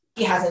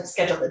 he hasn't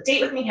scheduled a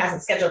date with me. He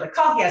hasn't scheduled a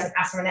call. He hasn't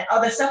asked for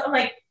all this stuff. I'm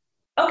like,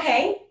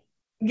 okay,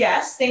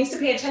 yes, things to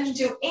pay attention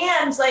to.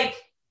 And like,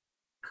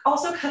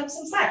 also cut him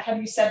some slack. Have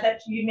you said that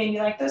you maybe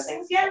like those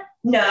things yet?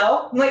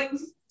 No. I'm like,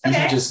 okay. He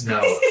should just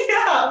know.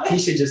 Yeah. He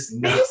should just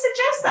know. Maybe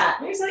suggest that.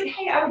 Maybe say like,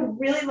 hey, I would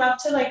really love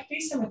to like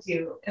FaceTime with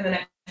you in the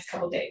next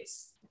couple of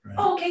days. Right.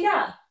 Oh, okay,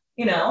 yeah.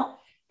 You know?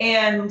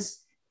 And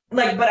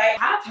like, but I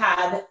have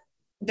had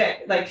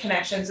like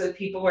connections with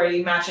people where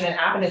you match in an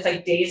app and it's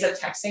like days of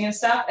texting and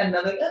stuff. And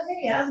then like, oh,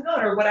 hey, how's it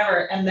going? Or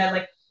whatever. And then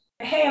like,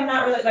 hey, I'm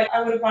not really like,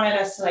 I would have wanted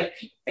us to like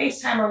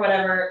FaceTime or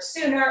whatever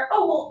sooner.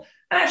 Oh, well,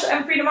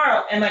 I'm free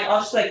tomorrow. And like,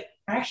 I'll just like,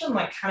 I'm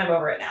like kind of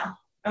over it now.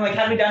 I'm like,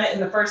 had we done it in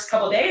the first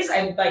couple of days,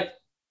 I'd like,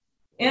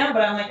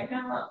 but I'm like, I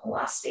kind of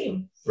lost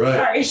steam. Right.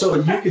 Sorry. So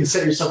you can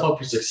set yourself up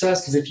for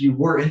success, because if you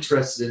were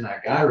interested in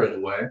that guy right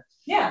away,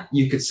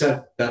 you could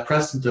set that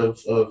precedent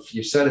of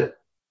you said it.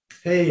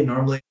 Hey,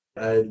 normally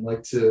I'd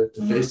like to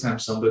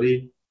FaceTime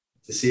somebody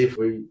to see if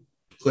we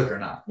click or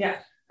not. Yeah.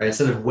 Right.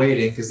 Instead of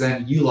waiting, because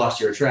then you lost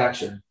your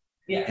attraction.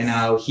 Yes. And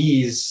now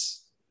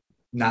he's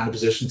not in a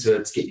position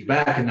to get you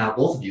back, and now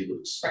both of you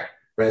lose. Right.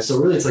 Right. So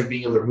really, it's like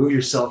being able to remove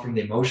yourself from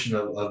the emotion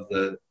of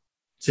the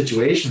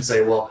situation and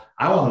say, well,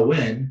 I want to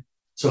win.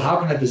 So how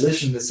can I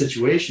position the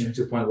situation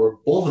to a point where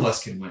both of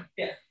us can win?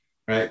 Yeah.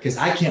 Right. Because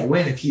I can't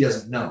win if he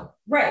doesn't know.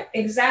 Right.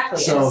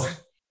 Exactly. So,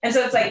 and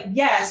so it's like,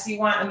 yes, you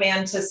want a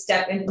man to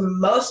step into.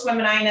 Most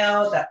women I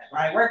know that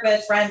I work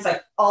with, friends,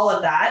 like all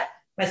of that,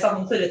 myself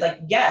included, like,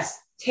 yes,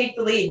 take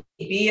the lead,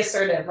 be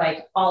assertive,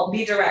 like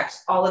be direct,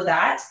 all of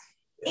that.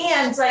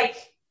 And like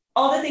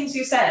all the things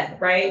you said,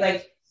 right?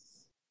 Like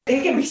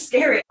it can be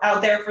scary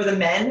out there for the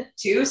men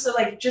too. So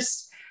like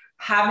just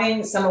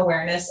having some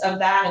awareness of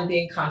that and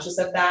being conscious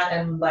of that,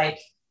 and like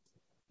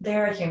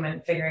they're a human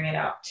figuring it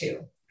out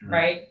too,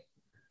 right?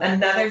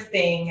 Another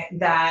thing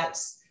that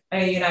I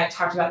know you and I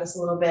talked about this a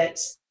little bit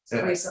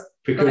recently.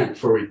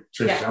 Before we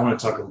transition, I want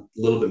to talk a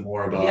little bit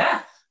more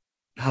about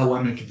how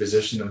women can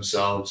position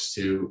themselves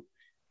to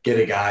get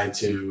a guy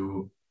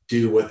to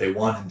do what they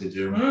want him to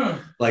do.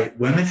 Like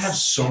women have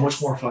so much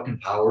more fucking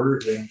power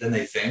than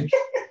they think.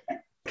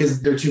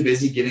 Because they're too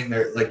busy getting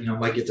their, like,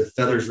 might get their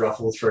feathers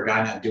ruffled for a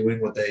guy not doing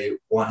what they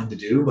want him to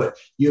do. But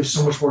you have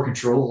so much more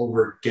control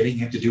over getting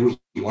him to do what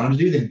you want him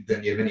to do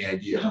than you have any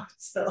idea.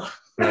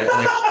 Right?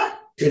 Like,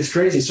 it's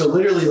crazy. So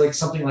literally, like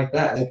something like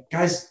that, like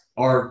guys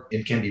are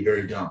and can be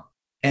very dumb,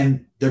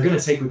 and they're going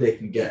to take what they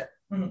can get.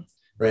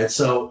 Right.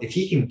 So if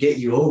he can get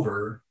you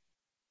over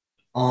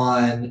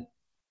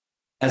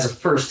as a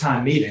first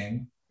time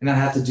meeting and not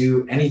have to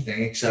do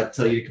anything except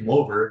tell you to come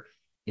over,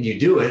 and you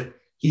do it,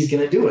 he's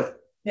going to do it.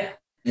 Yeah.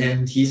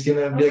 And he's going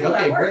to be like,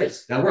 okay,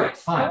 great. That worked.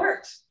 Fine. That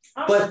worked.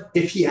 Awesome. But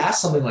if he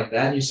asks something like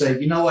that and you say,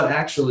 you know what,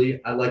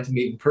 actually, I'd like to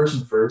meet in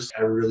person first.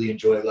 I really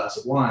enjoy a glass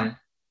of wine.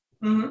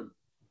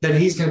 Then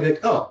he's going to be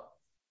like, oh,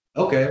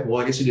 okay,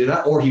 well, I guess you do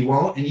that. Or he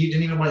won't. And you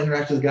didn't even want to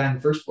interact with the guy in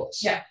the first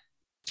place. Yeah.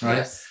 Right.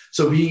 Yes.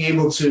 So being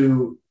able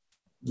to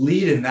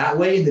lead in that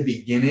way in the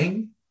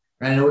beginning,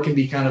 right? I know it can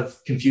be kind of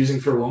confusing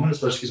for a woman,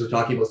 especially because we're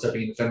talking about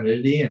stepping into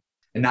femininity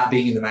and not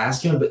being in the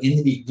masculine. But in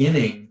the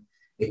beginning,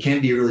 it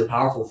can be really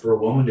powerful for a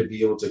woman to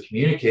be able to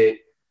communicate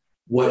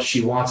what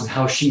she wants and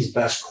how she's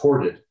best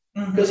courted,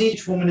 because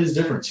each woman is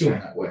different too in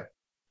that way,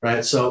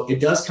 right? So it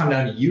does come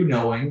down to you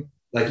knowing,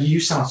 like you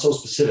sound so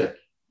specific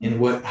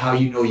in how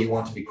you know you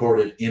want to be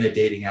courted in a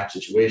dating app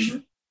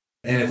situation.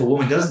 And if a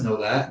woman doesn't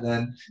know that,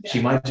 then she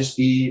might just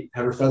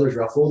have her feathers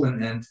ruffled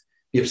and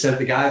be upset at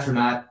the guy for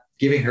not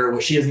giving her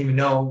what she doesn't even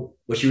know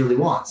what she really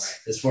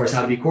wants as far as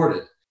how to be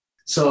courted.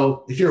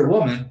 So if you're a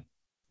woman,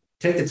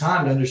 take the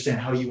time to understand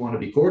how you want to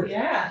be courted.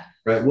 Yeah.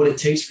 Right. What it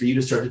takes for you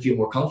to start to feel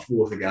more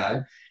comfortable with a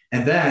guy.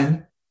 And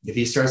then if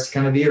he starts to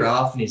kind of veer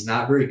off and he's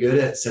not very good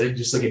at setting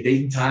just like a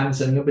date and time and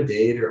setting up a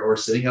date or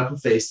setting up a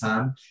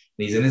FaceTime, and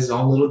he's in his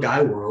own little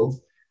guy world,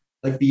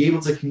 like be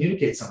able to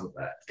communicate some of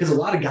that. Because a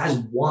lot of guys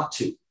want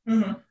to.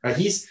 Right.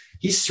 He's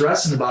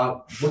stressing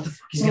about what the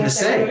fuck he's going to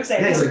say.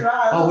 Yeah, he's like,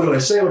 oh, what do I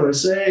say? What do I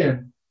say?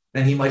 And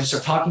then he might just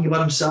start talking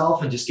about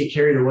himself and just get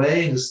carried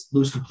away and just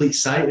lose complete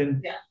sight.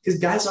 And because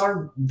guys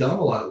are dumb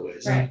a lot of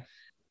ways. Right. And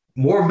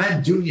more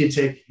men do need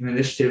to take an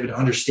initiative in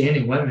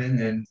understanding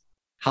women and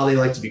how they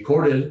like to be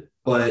courted,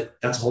 but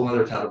that's a whole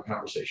other type of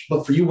conversation.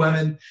 But for you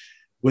women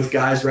with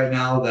guys right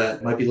now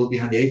that might be a little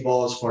behind the eight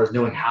ball as far as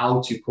knowing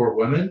how to court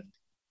women,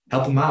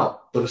 help them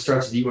out. But it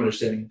starts with you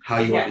understanding how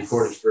you want to be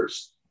courted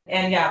first.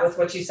 And with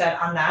what you said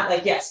on that,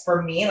 like, yes,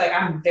 for me, like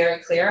I'm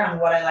very clear on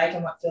what I like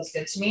and what feels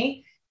good to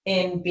me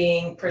in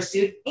being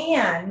pursued.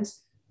 And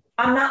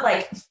I'm not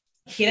like,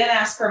 he didn't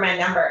ask for my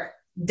number,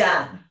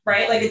 done,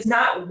 right? Like it's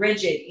not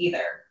rigid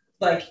either.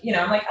 Like,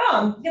 I'm like, oh,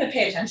 I'm going to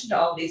pay attention to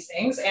all of these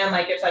things. And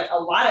like, if like a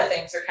lot of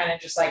things are kind of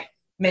just like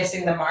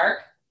missing the mark,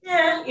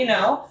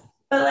 but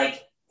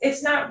like,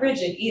 it's not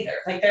rigid either.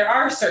 Like there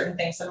are certain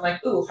things that I'm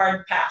like, ooh,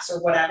 hard pass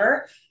or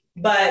whatever.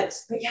 But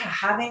yeah,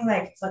 having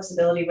like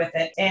flexibility with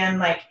it and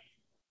like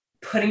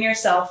putting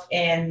yourself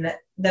in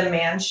the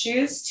man's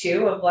shoes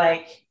too, of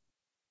like,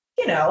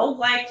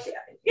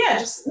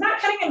 just not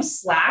cutting him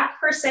slack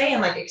per se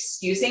and like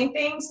excusing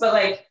things, but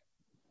like,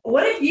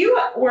 what if you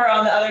were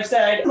on the other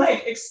side,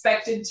 like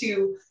expected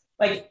to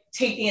like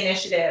take the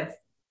initiative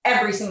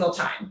every single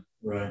time?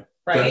 Right.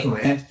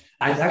 Definitely. And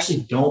I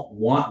actually don't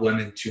want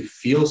women to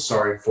feel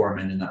sorry for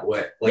men in that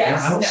way. Like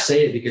I don't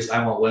say it because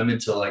I want women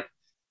to like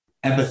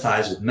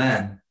empathize with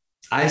men.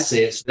 I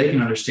say it so they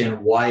can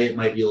understand why it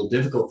might be a little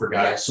difficult for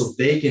guys, so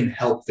they can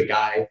help the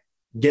guy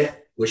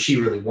get what she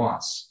really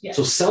wants.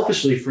 So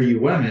selfishly for you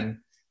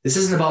women, this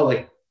isn't about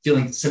like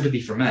feeling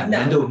sympathy for men. No.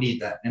 Men don't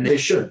need that, and they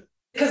should.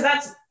 Because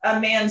that's a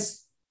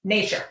man's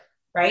nature,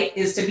 right?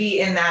 Is to be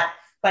in that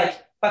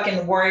like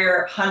fucking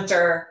warrior,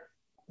 hunter,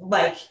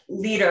 like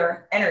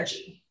leader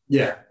energy.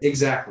 Yeah,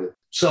 exactly.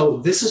 So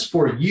this is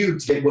for you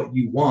to get what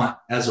you want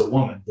as a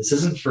woman. This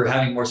isn't for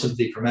having more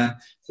sympathy for men.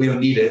 We don't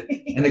need it.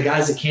 And the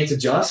guys that can't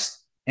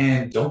adjust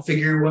and don't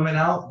figure women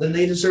out, then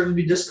they deserve to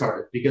be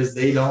discarded because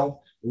they don't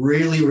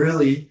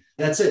really,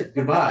 that's it.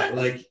 Goodbye.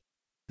 Like,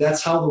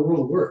 that's how the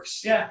world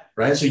works. Yeah.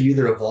 Right. So you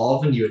either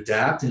evolve and you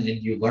adapt and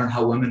you learn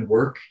how women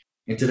work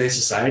in today's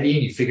society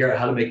and you figure out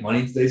how to make money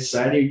in today's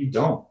society, or you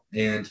don't.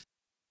 And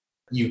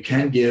you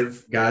can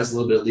give guys a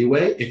little bit of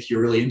leeway if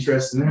you're really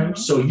interested in him,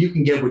 so you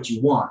can get what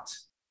you want.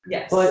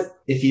 Yes. But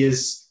if he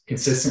is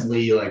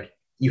consistently like,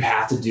 you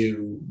have to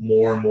do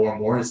more and more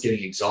and more, it's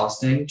getting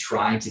exhausting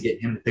trying to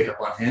get him to pick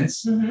up on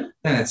hints, then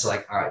it's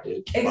like, all right,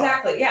 dude.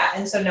 Exactly. Bye. Yeah.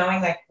 And so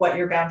knowing like what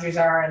your boundaries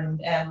are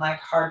and like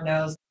hard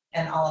nose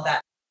and all of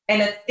that.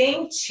 And a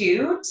thing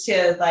too,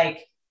 to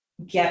like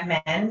get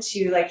men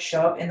to like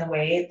show up in the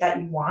way that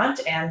you want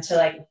and to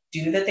like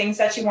do the things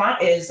that you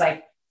want is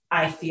like,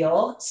 I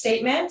feel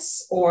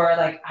statements, or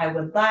like, I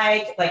would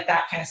like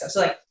that kind of stuff. So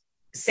like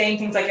saying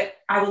things like,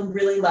 I would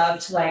really love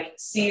to like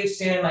see you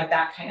soon, like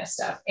that kind of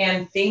stuff,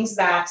 and things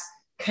that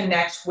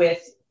connect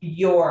with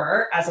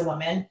your, as a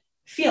woman,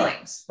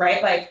 feelings,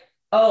 right? Like,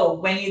 oh,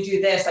 when you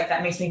do this, like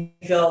that makes me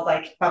feel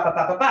like ba, ba,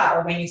 ba, ba, ba.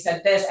 Or when you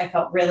said this, I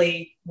felt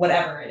really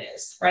whatever it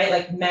is, right?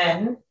 Like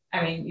men,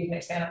 I mean, you can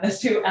expand on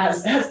this too,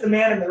 as the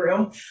man in the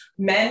room,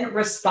 men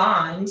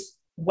respond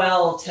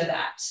well to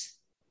that.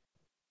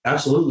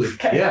 Absolutely.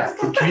 Okay. Yeah.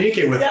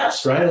 Communicate with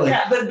us, right? Like,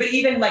 yeah, but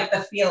even like the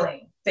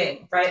feeling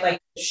thing, right? Like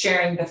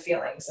sharing the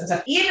feelings and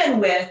stuff, even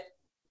with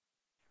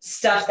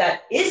stuff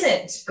that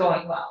isn't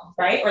going well,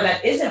 right? Or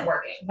that isn't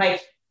working. Like,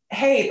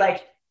 hey,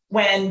 like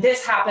when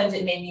this happened,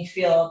 it made me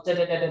feel da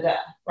da da da da,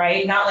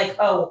 right? Not like,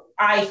 oh,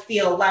 I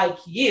feel like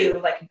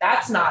you, like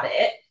that's not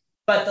it.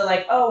 But the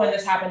like, oh, when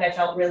this happened, I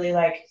felt really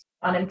like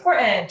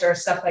unimportant or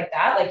stuff like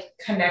that, like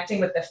connecting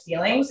with the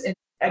feelings. And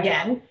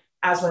again,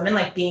 as women,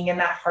 like being in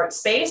that heart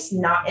space,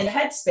 not in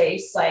head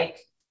space, like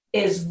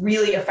is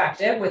really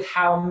effective with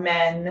how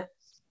men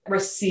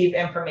receive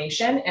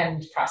information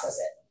and process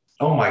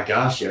it. Oh my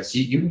gosh, yes.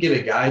 You can get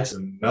a guy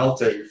to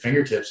melt at your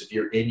fingertips if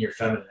you're in your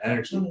feminine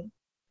energy.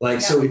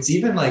 Like, so it's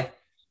even like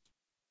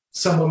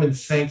some women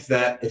think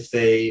that if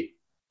they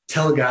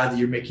tell a guy that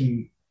you're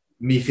making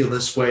me feel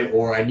this way,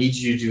 or I need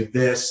you to do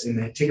this, and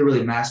they take a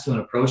really masculine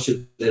approach to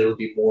it, that it'll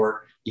be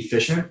more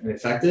efficient and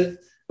effective,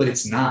 but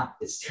it's not.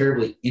 It's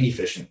terribly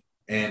inefficient.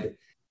 And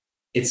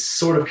it's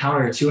sort of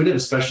counterintuitive,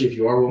 especially if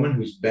you are a woman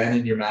who's been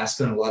in your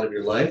masculine a lot of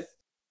your life,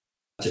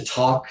 to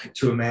talk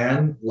to a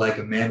man like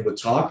a man would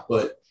talk,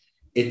 but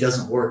it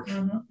doesn't work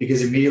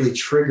because it immediately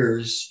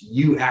triggers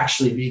you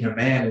actually being a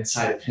man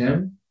inside of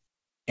him.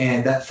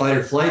 And that fight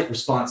or flight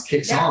response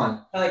kicks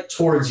on like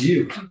towards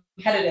you.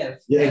 Competitive.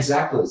 Yeah,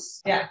 exactly.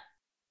 Yeah.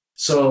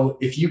 So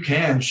if you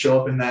can show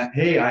up in that,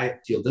 hey, I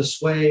feel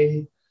this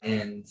way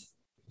and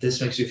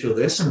this makes you feel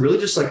this, and really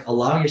just like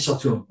allowing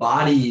yourself to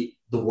embody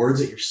the words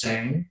that you're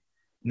saying,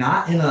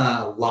 not in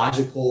a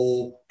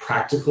logical,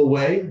 practical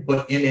way,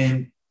 but in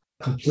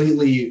a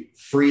completely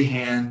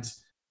freehand,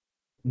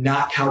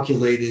 not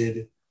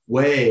calculated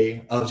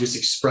way of just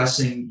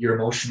expressing your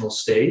emotional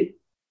state,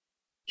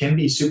 can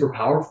be super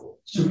powerful,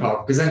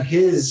 because then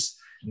his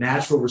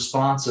natural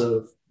response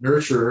of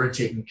nurture and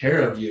taking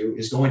care of you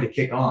is going to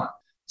kick on.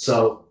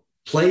 So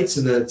play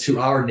to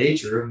our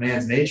nature,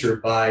 man's nature,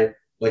 by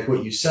like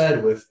what you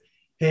said with,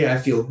 hey, I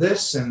feel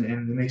this and it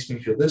makes me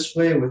feel this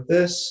way with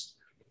this.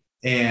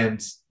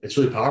 And it's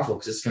really powerful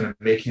because it's going to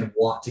make him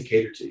want to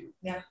cater to you.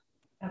 Yeah,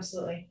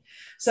 absolutely.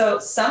 So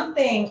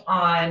something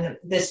on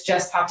this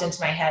just popped into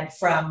my head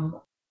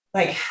from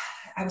like,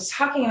 I was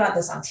talking about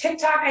this on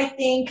TikTok, I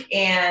think,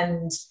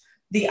 and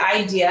the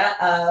idea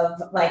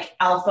of like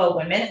alpha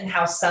women and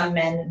how some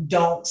men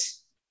don't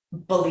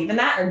believe in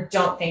that or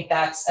don't think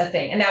that's a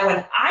thing. And now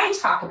when I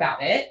talk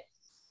about it,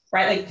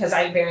 right, like, because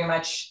I very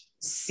much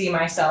see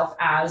myself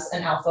as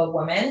an alpha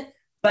woman,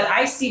 but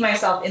I see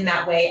myself in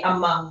that way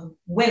among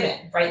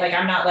women, right? Like,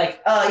 I'm not like,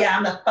 oh yeah,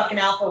 I'm the fucking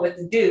alpha with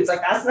the dudes. Like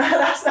that's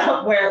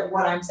not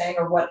what I'm saying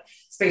or what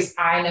space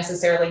I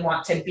necessarily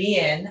want to be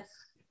in,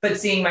 but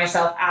seeing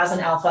myself as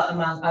an alpha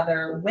among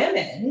other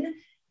women.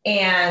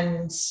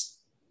 And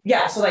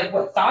yeah, so like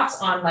what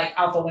thoughts on like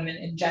alpha women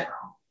in general,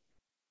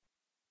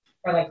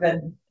 or like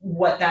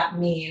what that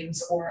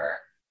means, or.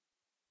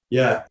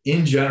 Yeah,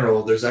 in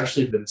general, there's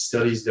actually been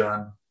studies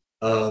done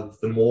of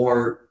the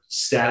more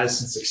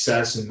status and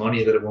success and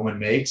money that a woman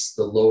makes,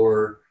 the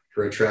lower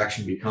her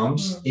attraction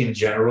becomes in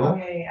general. Oh,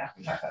 yeah.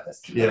 We talked about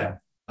this. Yeah.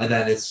 And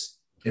then it's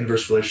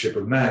inverse relationship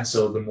with men.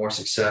 So the more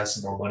success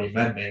and more money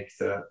men make,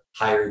 the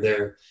higher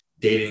their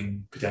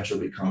dating potential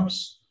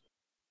becomes.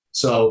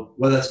 So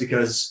whether that's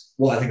because,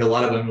 well, I think a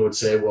lot of women would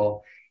say,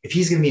 well, if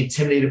he's going to be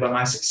intimidated by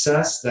my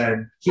success,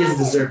 then he doesn't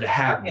deserve to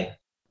have me.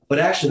 But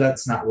actually,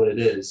 that's not what it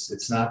is.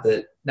 It's not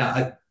that.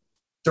 Now,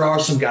 there are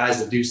some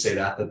guys that do say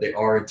that they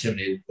are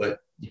intimidated, but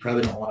you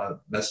probably don't want to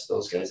mess with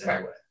those guys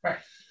anyway. Right.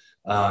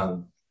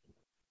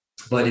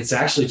 But it's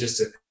actually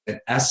just an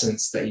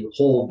essence that you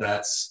hold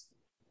that's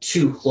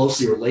too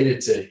closely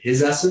related to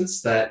his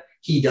essence that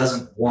he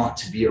doesn't want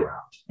to be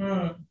around.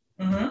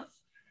 Mm-hmm.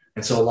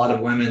 And so a lot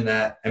of women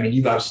that, I mean,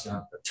 you've obviously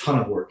done a ton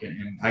of work,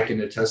 and I can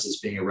attest this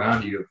being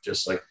around you, of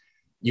just like,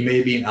 you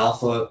may be an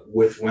alpha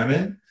with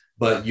women,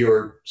 but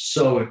you're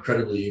so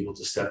incredibly able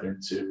to step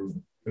into,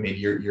 I mean,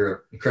 you're an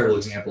incredible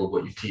example of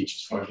what you teach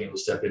as far as being able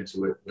to step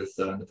into it with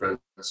the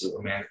presence of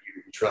a man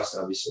you trust,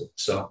 obviously.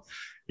 So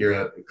you're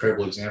an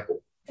incredible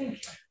example.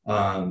 Thank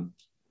you.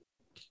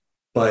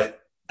 But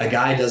a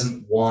guy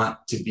doesn't want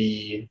to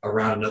be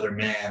around another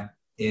man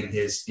in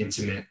his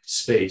intimate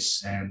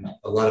space. And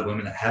a lot of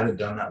women that haven't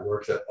done that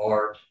work, that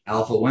are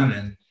alpha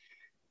women,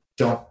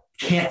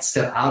 can't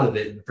step out of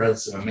it in the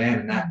presence of a man.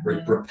 And that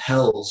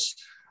repels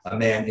a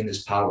man in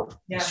his power,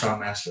 a strong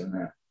masculine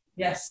man.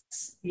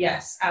 Yes,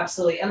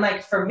 absolutely. And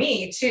like for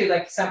me too,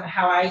 like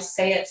how I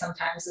say it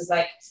sometimes is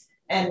like,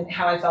 and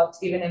how I felt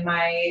even in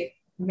my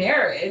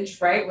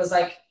marriage, right, was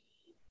like,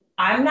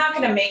 I'm not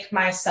going to make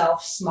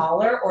myself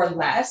smaller or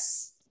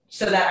less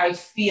so that I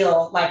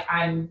feel like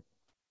I'm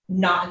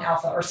not an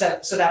alpha, or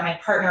so that my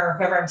partner,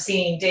 whoever I'm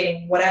seeing,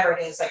 dating, whatever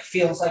it is, like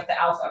feels like the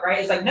alpha, right?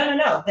 It's like,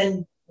 no,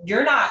 then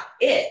you're not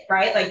it,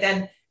 right? Like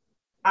then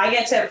I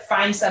get to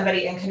find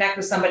somebody and connect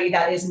with somebody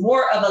that is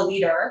more of a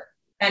leader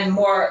and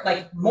more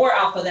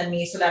alpha than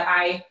me, so that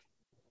I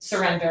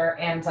surrender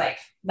and like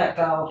let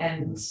go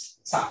and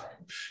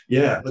soften.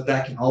 Yeah, but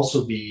that can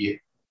also be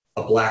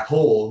a black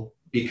hole,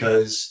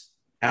 because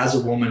as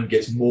a woman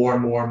gets more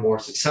and more and more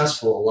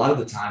successful, a lot of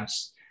the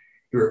times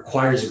it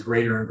requires a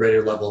greater and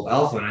greater level of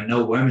alpha. And I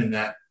know women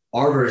that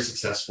are very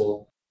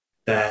successful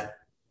that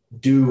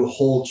do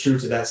hold true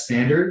to that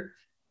standard.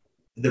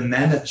 The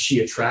men that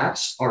she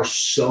attracts are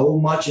so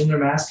much in their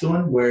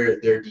masculine,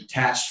 where they're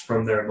detached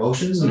from their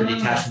emotions, and they're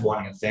detached from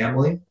wanting a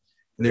family, and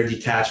they're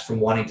detached from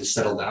wanting to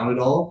settle down at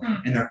all.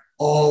 And they're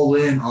all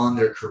in on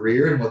their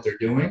career and what they're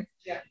doing,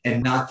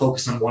 and not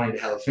focused on wanting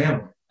to have a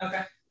family.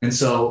 Okay. And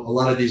so a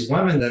lot of these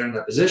women that are in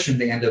that position,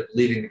 they end up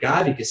leaving the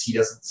guy because he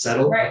doesn't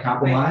settle or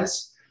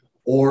compromise,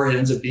 or it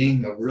ends up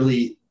being a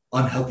really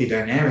unhealthy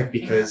dynamic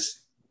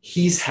because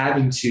he's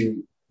having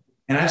to,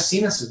 and I've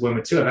seen this with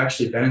women too, I've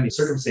actually been in these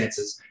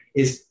circumstances,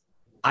 is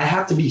I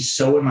have to be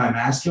so in my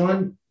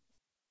masculine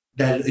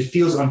that it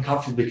feels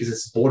uncomfortable, because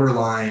it's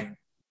borderline,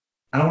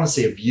 I don't want to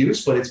say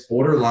abuse, but it's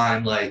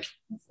borderline like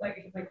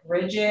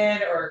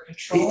rigid or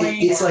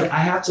controlling. It's like I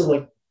have to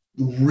like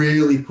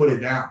really put it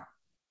down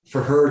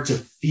for her to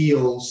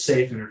feel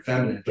safe and her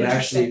feminine, but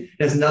actually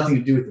it has nothing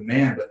to do with the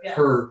man, but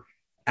her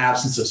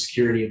absence of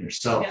security in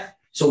herself.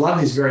 So a lot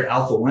of these very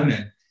alpha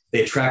women,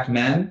 they attract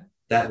men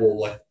that will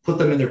like put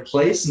them in their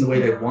place in the way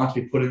they want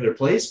to be put in their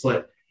place,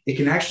 but it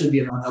can actually be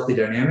an unhealthy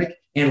dynamic.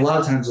 And a lot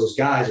of times those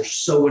guys are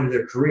so into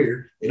their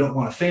career, they don't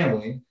want a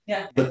family,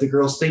 but the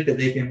girls think that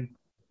they can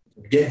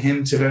get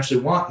him to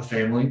eventually want a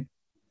family,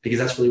 because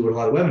that's really what a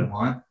lot of women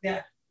want,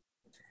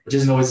 which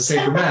isn't always the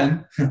same for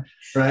men,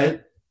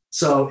 right?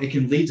 So it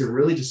can lead to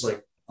really just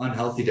like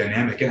unhealthy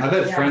dynamic. And I've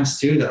had friends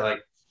too that like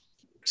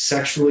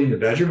sexually in the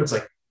bedroom, it's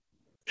like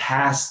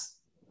past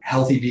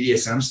healthy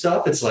BDSM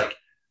stuff. It's like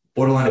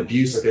borderline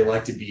abuse. Like they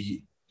like to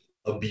be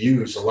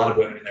abused. A lot of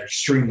women in their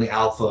extremely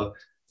alpha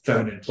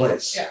feminine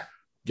place.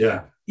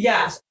 Yeah.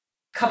 A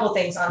couple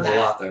things on There's that.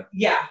 A lot there.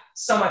 Yeah.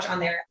 So much on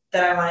there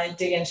that I want to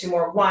dig into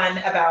more. One,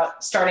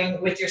 about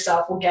starting with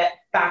yourself. We'll get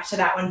back to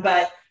that one,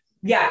 but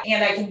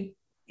and I can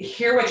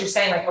hear what you're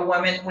saying. Like a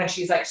woman, when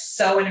she's like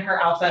so in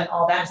her alpha and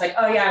all that, it's like,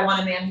 oh yeah, I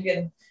want a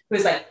man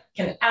who's like,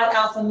 can out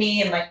alpha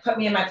me and like put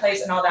me in my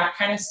place and all that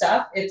kind of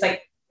stuff. It's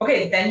like,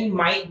 okay, then you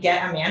might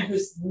get a man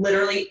who's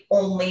literally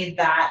only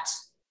that,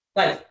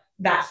 like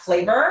that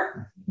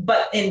flavor,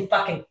 but in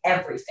fucking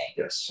everything.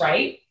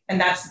 Right. And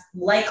that's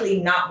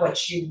likely not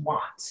what you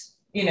want,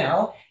 you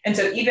know? And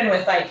so even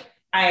with like,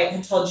 I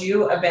had told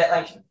you a bit,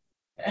 like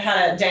I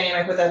had a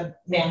dynamic with a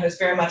man who's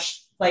very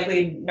much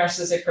likely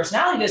narcissistic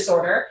personality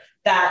disorder.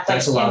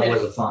 That's a lot of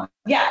ways to find.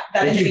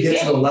 That if you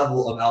get to the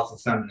level of alpha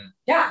feminine.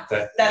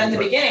 That in the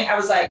beginning, I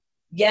was like,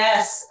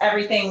 yes,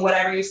 everything,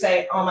 whatever you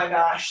say, oh my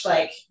gosh,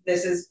 like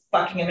this is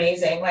fucking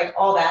amazing, like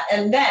all that.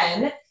 And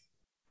then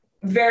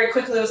very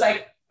quickly it was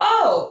like,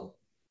 oh,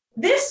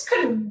 this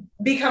could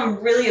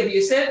become really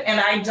abusive, and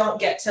I don't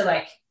get to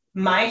like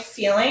my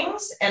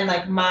feelings and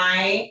like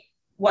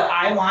what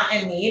I want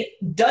and need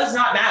does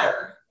not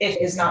matter if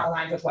it is not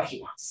aligned with what he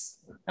wants.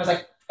 I was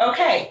like,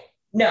 okay,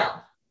 no.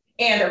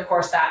 And of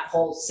course that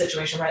whole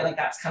situation, right? Like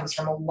that comes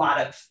from a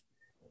lot of,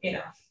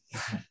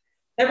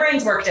 their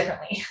brains work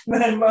differently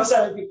than most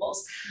other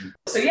people's.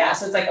 So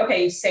so it's like,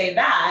 okay, you say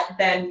that,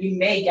 then you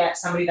may get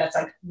somebody that's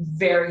like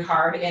very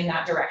hard in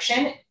that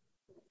direction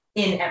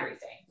in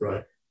everything.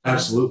 Right.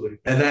 Absolutely.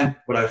 And then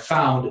what I've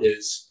found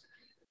is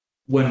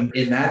when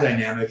in that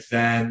dynamic,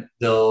 then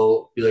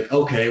they'll be like,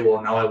 okay,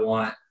 well now I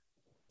want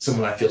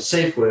someone I feel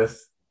safe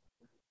with,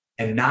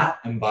 and not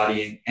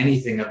embodying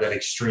anything of that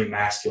extreme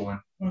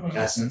masculine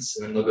essence.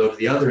 And then they'll go to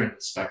the other end of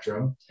the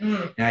spectrum.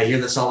 And I hear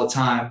this all the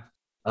time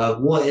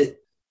of, well,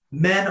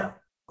 men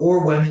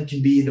or women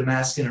can be the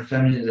masculine or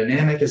feminine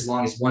dynamic as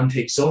long as one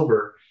takes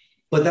over.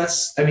 But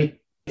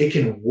it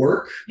can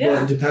work,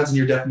 but it depends on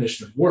your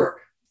definition of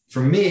work.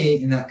 For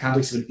me, in that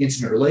context of an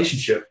intimate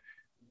relationship,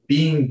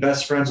 being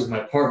best friends with my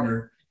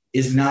partner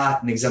is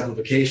not an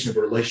exemplification of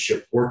a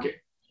relationship working.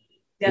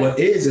 Yeah. What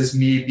is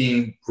me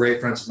being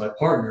great friends with my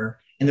partner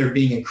and there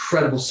being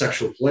incredible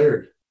sexual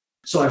polarity.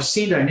 So I've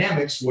seen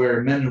dynamics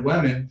where men and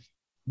women,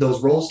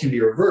 those roles can be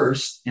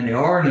reversed and they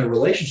are in a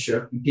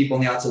relationship and people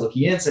on the outside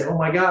looking in say, oh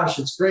my gosh,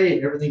 it's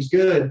great. Everything's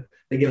good.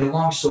 They get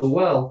along so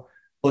well,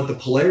 but the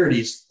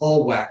polarity is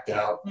all whacked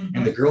out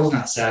and the girl's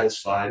not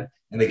satisfied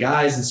and the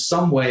guy's in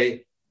some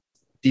way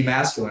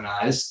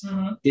demasculinized.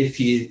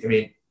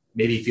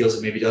 Maybe he feels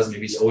it, maybe he doesn't,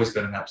 maybe he's always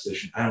been in that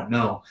position. I don't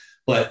know.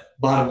 But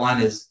bottom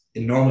line is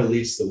it normally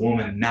leads to the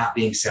woman not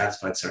being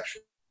satisfied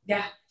sexually.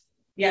 Yeah.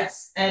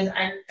 Yes. And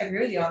I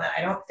agree with you on that.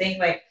 I don't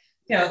think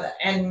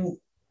and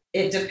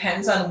it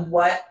depends on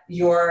what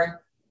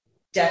your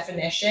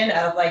definition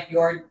of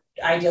your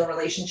ideal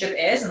relationship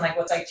is and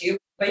what's to you.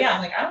 But yeah,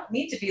 I don't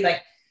need to be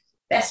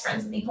best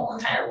friends in the whole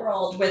entire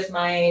world with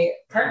my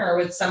partner,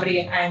 with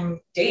somebody I'm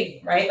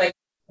dating, right?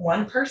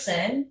 One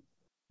person,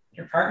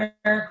 your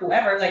partner,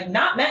 whoever,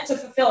 not meant to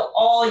fulfill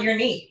all your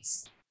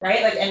needs,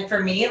 right? And for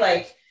me,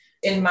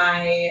 in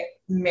my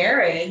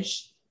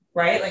marriage,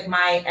 right?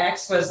 My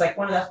ex was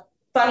one of the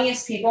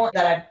funniest people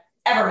that I've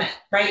ever met,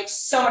 right?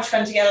 So much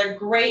fun together,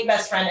 great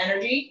best friend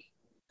energy.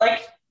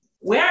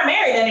 We aren't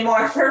married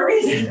anymore for a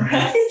reason,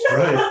 right?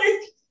 Right.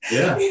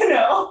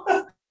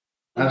 Yeah.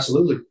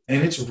 Absolutely.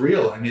 And it's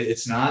real.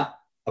 It's not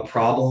a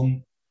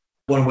problem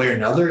one way or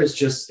another.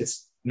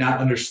 It's not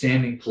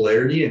understanding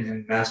polarity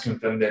and masculine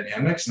and feminine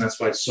dynamics. And that's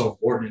why it's so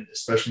important,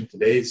 especially in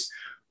today's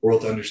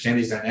world, to understand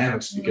these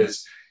dynamics,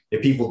 because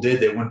if people did,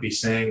 they wouldn't be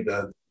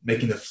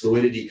making the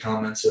fluidity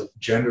comments of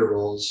gender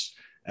roles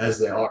as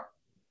they are.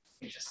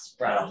 You just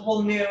brought a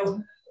whole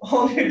new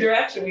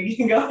direction we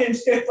can go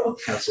into.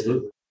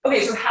 Absolutely.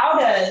 Okay. So how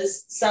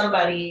does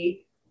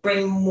somebody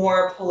bring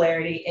more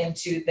polarity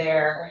into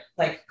their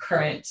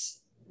current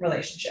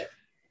relationship?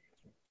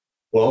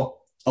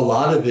 Well, a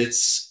lot of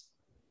it's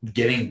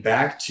getting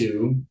back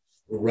to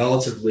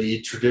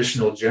relatively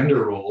traditional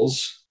gender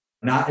roles,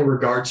 not in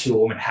regard to a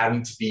woman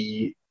having to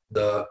be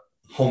the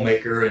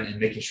homemaker and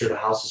making sure the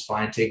house is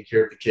fine, taking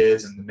care of the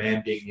kids, and the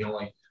man being the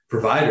only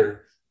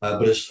provider.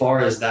 But as far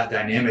as that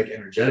dynamic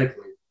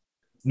energetically,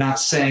 not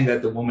saying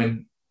that the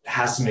woman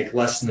has to make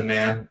less than the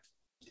man.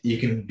 You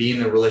can be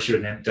in a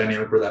relationship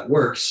dynamic where that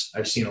works.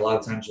 I've seen a lot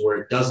of times where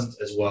it doesn't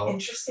as well.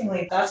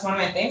 Interestingly, that's one of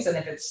my things. And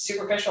if it's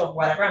superficial,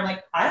 whatever, I'm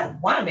I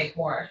don't want to make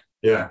more.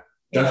 Yeah,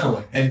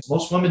 definitely. And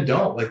most women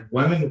don't.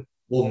 Women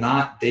will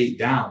not date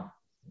down.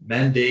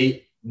 Men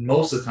date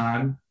most of the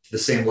time to the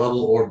same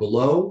level or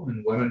below,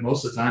 and women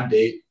most of the time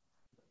date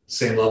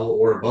same level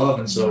or above.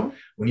 And so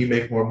when you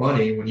make more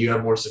money, when you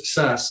have more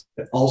success,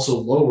 it also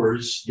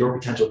lowers your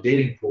potential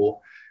dating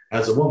pool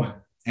as a woman.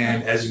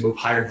 And as you move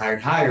higher and higher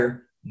and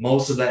higher,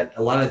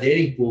 a lot of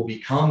dating pool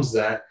becomes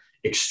that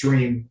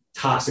extreme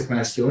toxic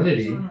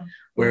masculinity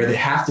where they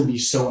have to be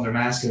so in their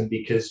masculine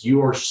because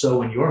you are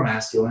so in your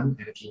masculine.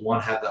 And if you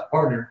want to have that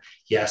partner,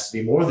 he has to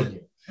be more than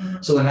you.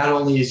 So then not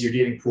only is your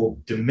dating pool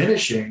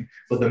diminishing,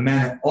 but the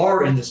men that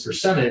are in this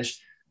percentage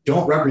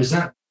don't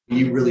represent what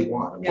you really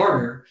want a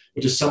partner,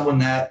 which is someone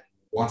that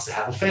wants to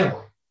have a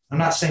family. I'm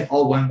not saying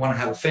all women want to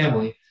have a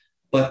family,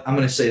 but I'm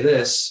going to say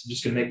this, I'm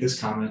just going to make this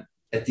comment.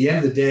 At the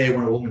end of the day,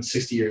 when a woman's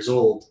 60 years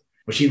old,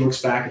 when she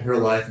looks back at her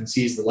life and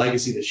sees the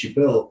legacy that she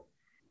built,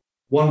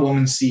 one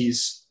woman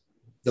sees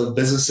the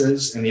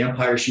businesses and the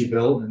empire she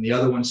built, and the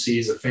other one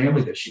sees a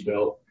family that she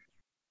built.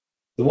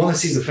 The one that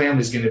sees the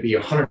family is going to be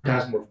 100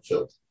 times more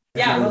fulfilled.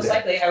 Yeah, most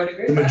likely. I would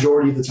agree with that. The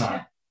majority of the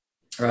time.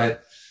 Right.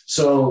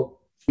 So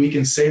we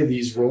can say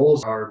these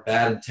roles are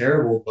bad and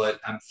terrible,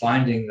 but I'm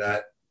finding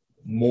that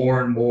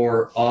more and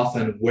more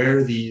often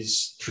where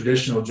these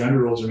traditional gender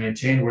roles are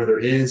maintained, where there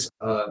is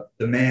the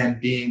man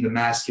being the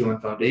masculine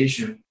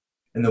foundation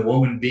and the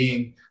woman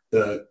being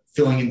the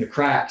filling in the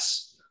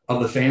cracks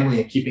of the family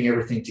and keeping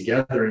everything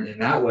together in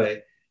that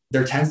way,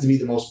 there tends to be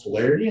the most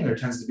polarity and there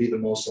tends to be the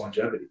most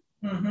longevity.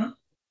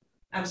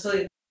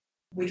 Absolutely.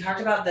 We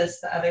talked about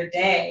this the other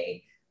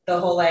day, the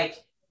whole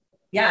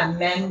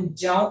men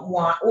don't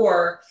want,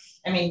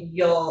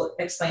 you'll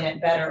explain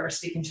it better or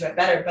speak into it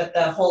better, but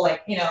the whole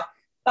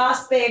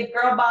boss babe,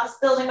 girl boss,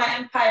 building my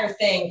empire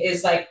thing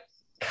is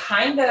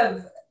kind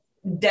of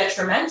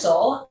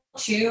detrimental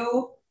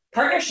to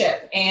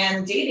partnership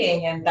and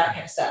dating and that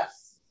kind of stuff.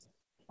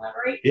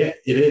 Elaborate? Yeah,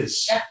 it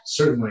is. Yeah.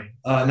 Certainly.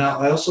 Now,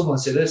 I also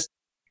want to say this.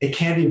 It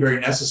can be very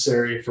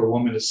necessary for a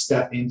woman to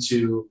step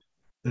into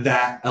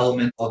that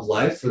element of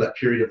life for that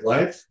period of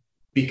life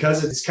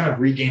because it's kind of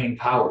regaining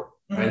power.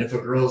 Right? If a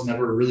girl has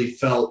never really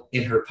felt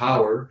in her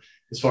power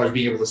as far as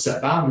being able to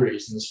set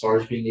boundaries and as far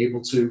as being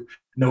able to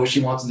know what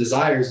she wants and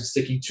desires and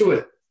sticking to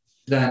it,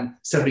 then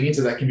stepping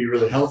into that can be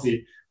really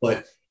healthy,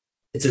 but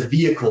it's a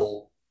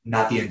vehicle,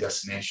 not the end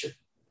destination.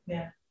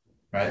 Yeah.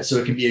 Right. So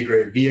it can be a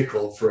great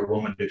vehicle for a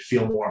woman to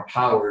feel more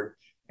empowered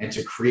and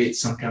to create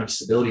some kind of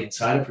stability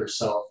inside of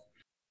herself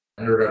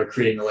in regard to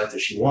creating the life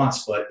that she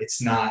wants, but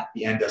it's not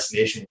the end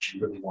destination that she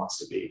really wants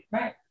to be.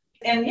 Right.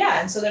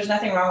 And so there's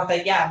nothing wrong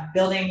with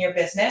building your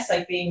business,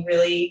 being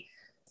really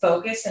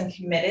focused and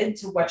committed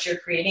to what you're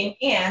creating.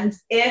 And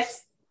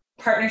if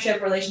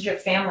partnership, relationship,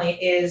 family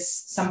is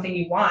something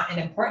you want and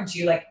important to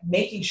you,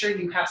 making sure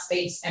you have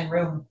space and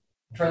room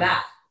for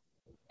that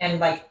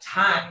and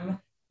time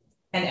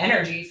and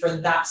energy for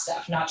that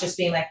stuff, not just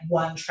being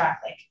one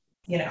track,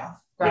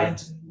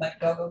 grind and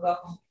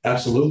go.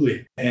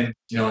 Absolutely. And,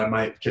 I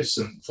might catch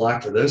some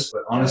flack for this,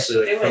 but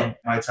honestly, from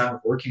my time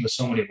of working with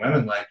so many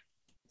women,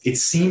 it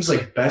seems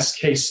like best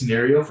case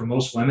scenario for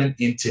most women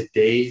in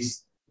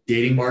today's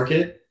dating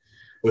market,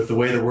 with the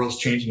way the world's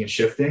changing and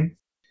shifting,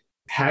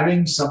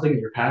 having something that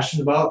you're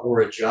passionate about or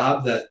a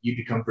job that you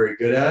become very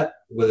good at,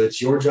 whether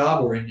it's your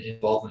job or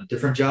involved in a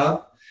different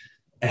job,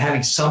 and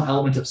having some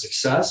element of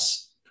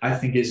success, I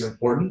think is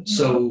important. Mm-hmm.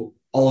 So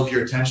all of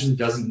your attention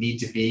doesn't need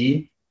to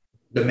be,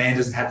 the man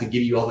doesn't have to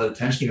give you all that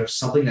attention. You have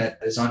something that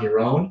is on your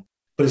own.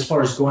 But as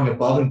far as going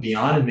above and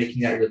beyond and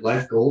making that your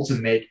life goal to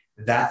make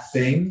that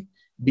thing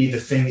be the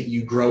thing that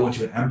you grow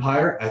into an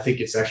empire, I think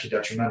it's actually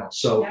detrimental.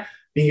 So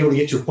being able to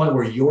get to a point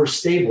where you're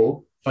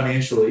stable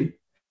financially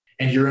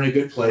and you're in a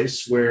good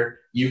place where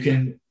you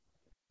can,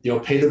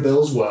 pay the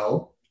bills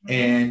well,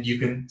 and you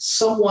can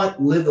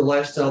somewhat live the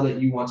lifestyle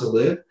that you want to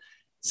live,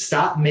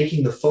 stop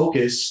making the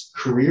focus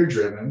career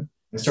driven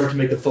and start to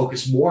make the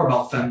focus more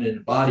about feminine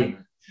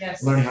embodiment.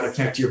 Yes. Learning how to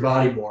connect to your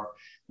body more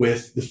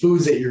with the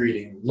foods that you're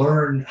eating,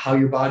 learn how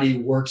your body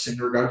works in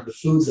regard to the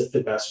foods that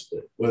fit best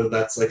with it, whether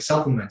that's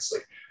supplements,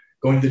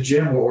 going to the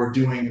gym or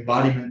doing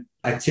embodiment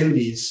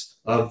activities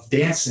of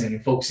dancing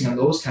and focusing on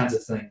those kinds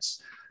of things.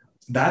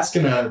 That's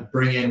going to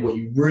bring in what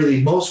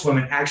most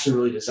women actually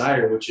really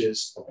desire, which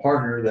is a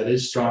partner that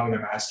is strong in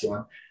their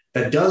masculine,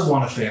 that does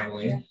want a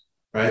family,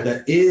 right?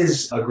 That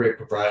is a great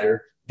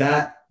provider.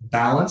 That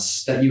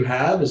balance that you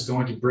have is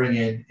going to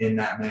bring in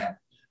that man.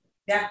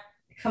 Yeah,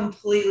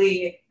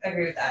 completely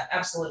agree with that.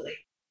 Absolutely.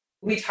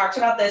 We talked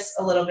about this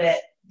a little bit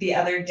the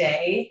other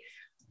day,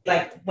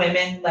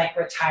 women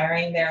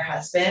retiring their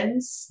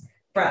husbands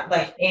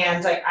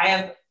and I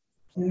have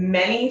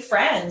many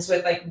friends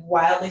with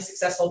wildly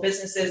successful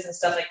businesses and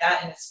stuff like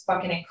that, and it's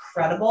fucking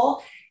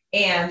incredible,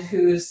 and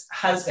whose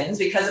husbands,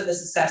 because of the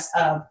success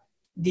of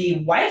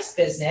the wife's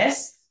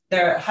business,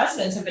 their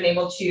husbands have been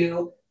able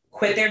to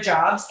quit their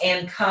jobs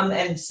and come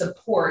and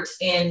support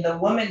in the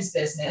woman's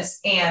business.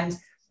 And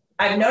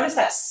I've noticed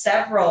that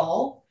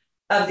several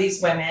of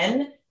these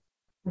women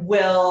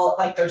will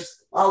there's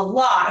a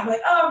lot.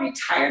 I'm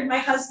retired my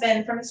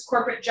husband from his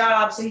corporate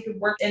job so he could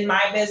work in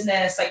my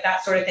business,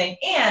 that sort of thing.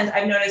 And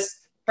I've noticed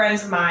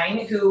friends of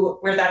mine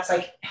where that's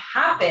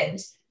happened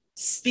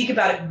speak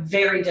about it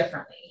very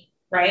differently,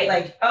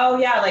 right?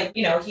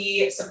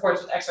 He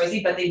supports with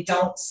XYZ, but they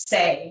don't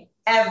say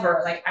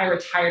ever I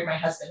retired my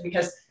husband,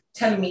 because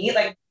to me,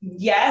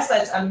 yes,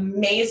 that's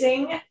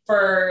amazing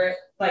for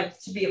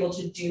to be able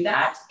to do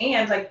that.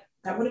 And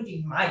that wouldn't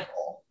be my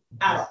goal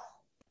at all.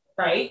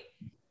 Right.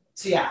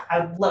 So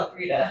I'd love for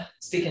you to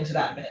speak into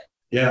that a bit.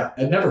 Yeah,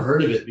 I'd never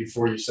heard of it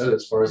before you said it,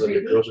 as far as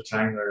the girls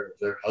retiring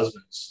their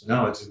husbands.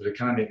 No, it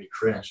kind of made me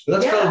cringe. But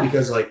that's probably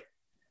because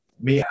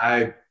me,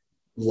 I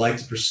like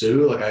to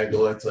pursue, I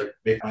like to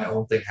make my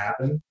own thing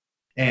happen.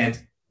 And,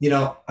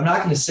 I'm not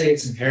going to say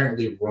it's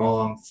inherently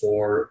wrong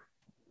for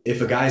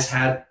if a guy's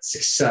had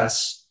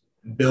success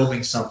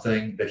building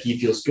something that he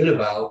feels good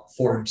about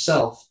for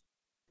himself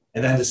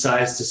and then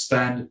decides to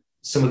spend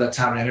some of that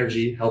time and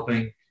energy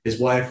helping his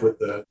wife with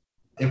the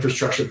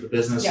infrastructure of the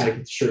business,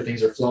 making sure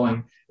things are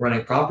flowing,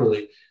 running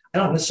properly. I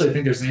don't necessarily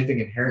think there's anything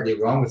inherently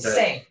wrong with that.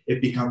 Same.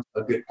 It becomes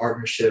a good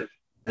partnership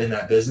in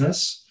that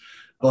business.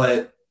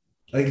 But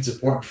I think it's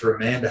important for a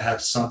man to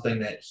have something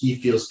that he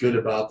feels good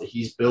about, that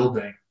he's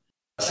building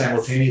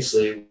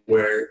simultaneously,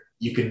 where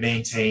you can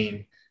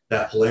maintain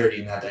that polarity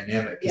and that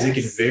dynamic. Because it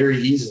can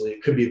very easily,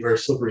 it could be a very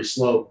slippery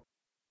slope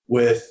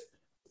with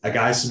a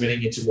guy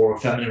submitting into more of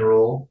a feminine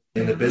role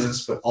in the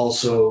business, but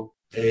also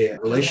a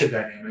relationship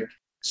dynamic.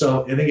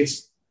 So I think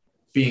it's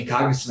being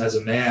cognizant as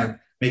a man,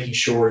 making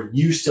sure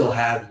you still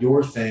have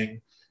your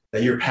thing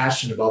that you're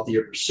passionate about, that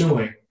you're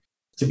pursuing,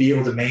 to be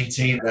able to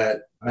maintain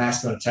that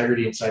masculine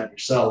integrity inside of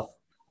yourself,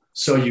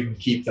 so you can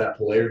keep that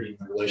polarity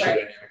in the relationship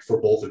dynamic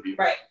for both of you.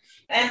 Right.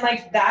 And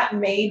that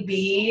may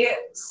be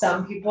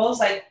some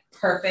people's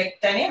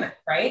perfect dynamic,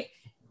 right?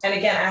 And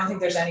again, I don't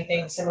think there's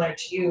anything similar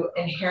to you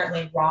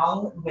inherently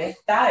wrong with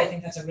that. I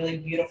think that's a really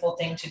beautiful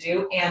thing to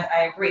do. And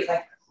I agree,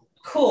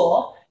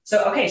 cool.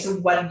 So, okay, so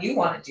what do you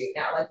want to do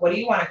now? What do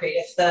you want to create?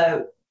 If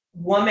the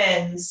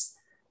woman's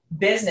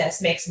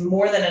business makes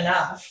more than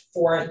enough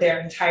for their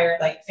entire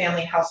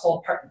family,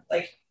 household part,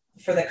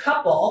 for the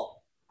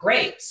couple,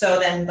 great. So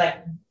then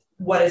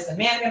what is the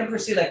man going to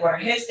pursue? What are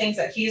his things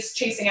that he's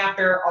chasing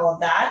after? All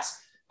of that.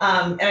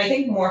 And I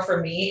think more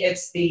for me,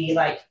 it's the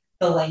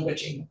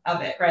languaging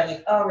of it,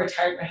 right?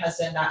 Retired my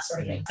husband, that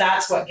sort of thing.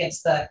 That's what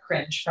gets the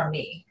cringe from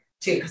me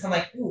too. Cause I'm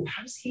ooh,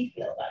 how does he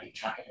feel about you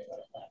talking about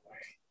it that way?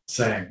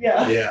 Same.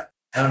 Yeah.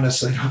 I don't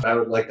necessarily know if I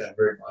would like that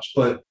very much,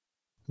 but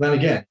then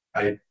again,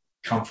 I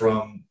come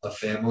from a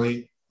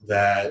family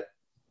that,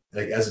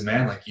 like, as a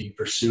man, like, you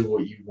pursue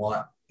what you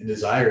want and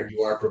desire.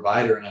 You are a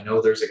provider. And I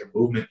know there's like a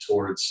movement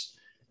towards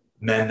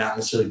men not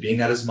necessarily being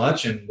that as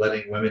much and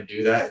letting women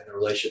do that in the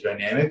relationship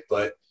dynamic.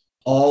 But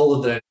all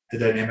of the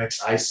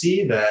dynamics I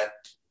see that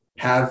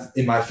have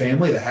in my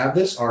family that have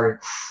this are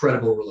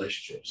incredible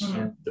relationships. Mm-hmm.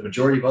 And the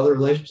majority of other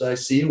relationships I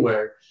see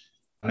where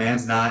a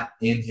man's not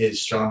in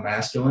his strong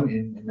masculine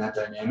in that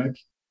dynamic,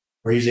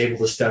 where he's able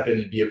to step in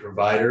and be a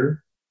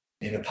provider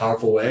in a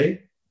powerful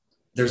way,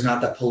 there's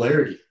not that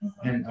polarity.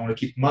 Mm-hmm. And I want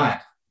to keep in mind,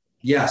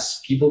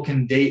 yes, people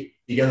can date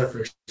together for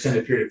an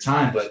extended period of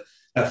time, but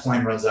that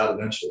flame runs out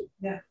eventually.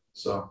 Yeah.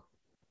 So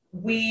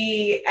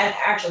and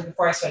actually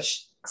before I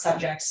switch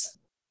subjects,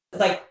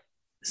 like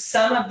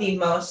some of the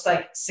most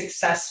like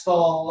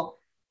successful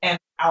and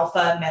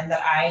alpha men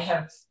that I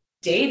have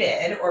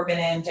dated or been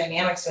in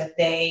dynamics with,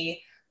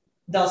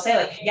 they'll say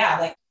like, yeah,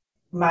 like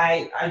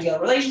my ideal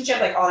relationship,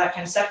 like all that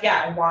kind of stuff.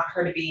 Yeah, I want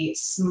her to be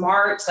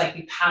smart, like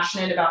be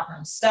passionate about her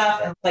own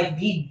stuff and like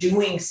be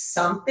doing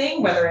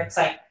something, whether it's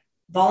like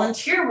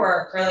volunteer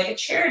work or like a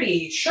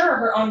charity, sure,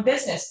 her own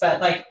business,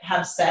 but like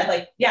have said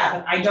like,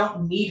 yeah, I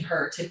don't need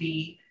her to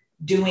be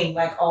doing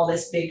like all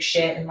this big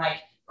shit and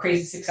like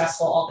crazy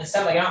successful, all this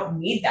stuff. Like, I don't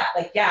need that.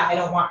 Like, yeah, I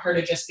don't want her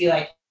to just be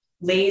like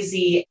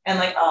lazy and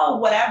like, oh,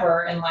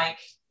 whatever. And like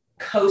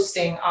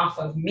coasting off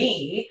of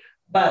me,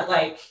 but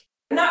like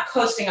not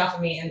coasting off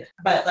of me,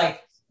 but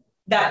like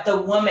that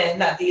the woman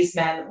that these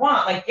men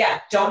want, like, yeah,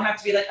 don't have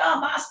to be like, oh,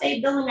 boss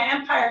babe, building my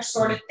empire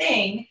sort of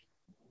thing,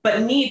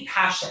 but need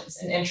passions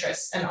and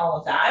interests and all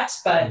of that.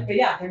 But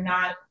yeah, they're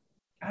not,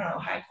 I don't know,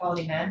 high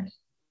quality men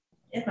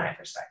in my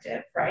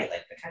perspective, right?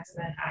 Like the kinds of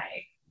men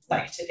I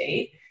like to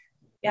date.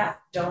 Yeah,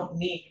 don't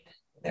need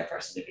their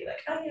person to be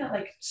like, oh yeah,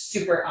 like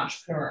super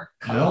entrepreneur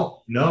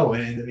couple. No.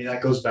 And I mean,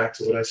 that goes back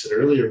to what I said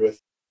earlier with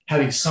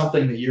having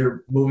something that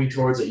you're moving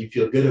towards that you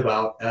feel good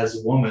about as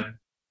a woman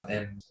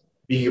and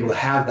being able to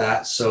have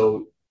that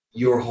so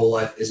your whole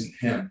life isn't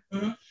him.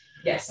 Mm-hmm.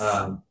 Yes.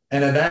 And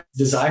then that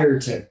desire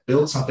to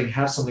build something,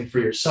 have something for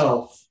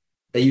yourself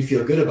that you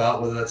feel good about,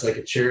 whether that's like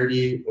a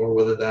charity or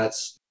whether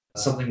that's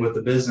something with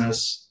the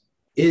business,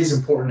 is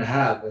important to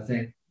have, I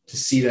think, to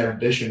see that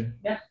ambition,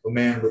 yeah. A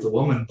man with a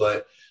woman.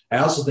 But I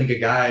also think a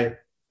guy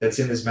that's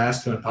in his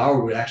masculine power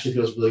would actually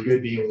feels really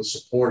good being able to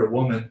support a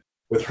woman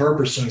with her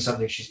pursuing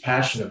something she's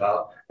passionate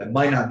about that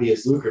might not be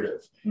as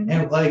lucrative. Mm-hmm.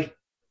 And like,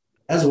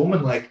 as a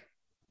woman, like,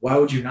 why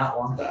would you not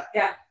want that?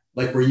 Yeah.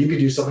 Like where you could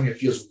do something that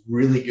feels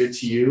really good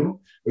to you,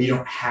 where you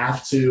don't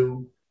have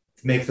to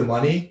make the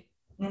money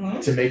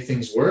to make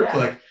things work. Yeah,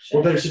 like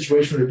what better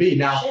situation would it be?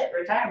 Now,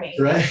 retire me.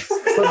 Right?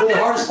 But the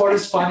hardest part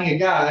is finding a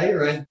guy,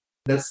 right?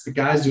 That's the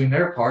guys doing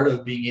their part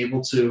of being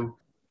able to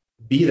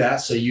be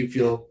that so you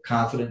feel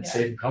confident,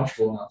 safe, and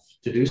comfortable enough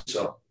to do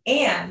so.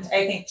 And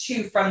I think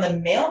too, from the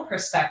male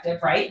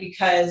perspective, right?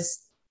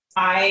 Because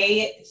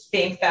I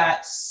think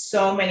that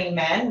so many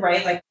men,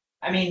 right? Like,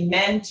 I mean,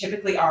 men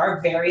typically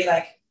are very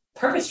like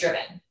purpose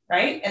driven,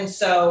 right? And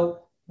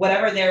so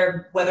whether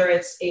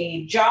it's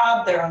a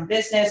job, their own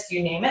business,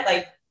 you name it,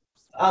 like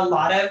a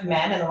lot of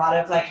men and a lot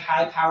of like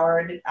high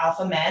powered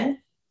alpha men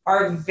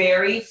are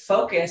very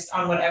focused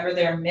on whatever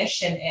their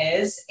mission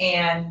is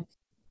and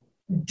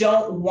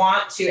don't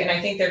want to. And I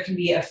think there can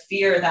be a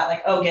fear that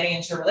like, oh, getting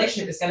into a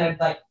relationship is going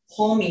to like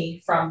pull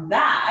me from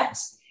that.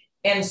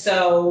 And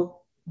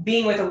so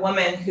being with a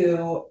woman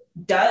who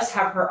does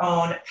have her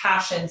own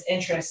passions,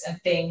 interests,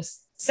 and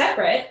things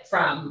separate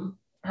from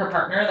her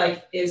partner,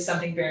 like, is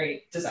something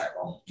very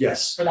desirable.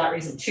 Yes. For that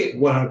reason too.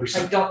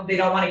 100%. Like they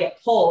don't want to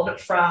get pulled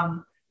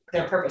from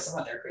their purpose and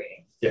what they're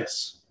creating.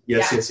 Yes.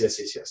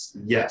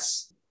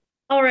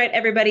 All right,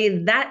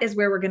 everybody, that is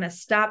where we're going to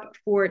stop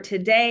for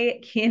today.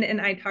 Kian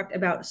and I talked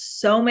about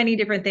so many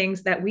different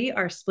things that we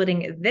are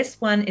splitting this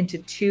one into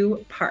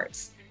 2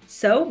 parts.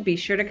 So be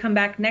sure to come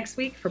back next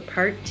week for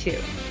part 2.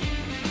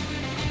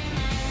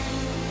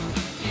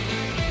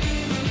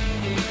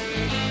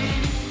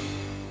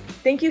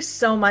 Thank you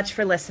so much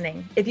for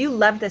listening. If you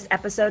loved this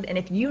episode and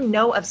if you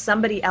know of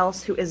somebody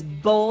else who is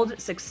bold,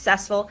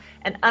 successful,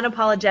 and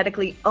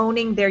unapologetically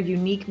owning their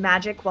unique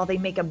magic while they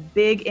make a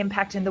big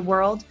impact in the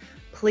world,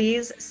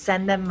 please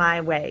send them my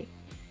way.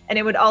 And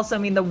it would also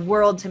mean the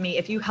world to me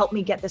if you help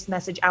me get this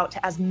message out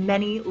to as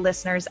many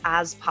listeners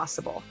as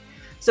possible.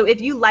 So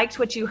if you liked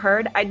what you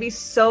heard, I'd be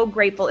so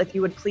grateful if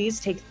you would please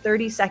take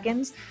 30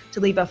 seconds to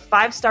leave a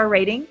 5-star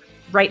rating,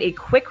 write a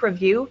quick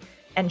review,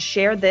 and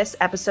share this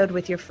episode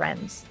with your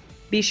friends.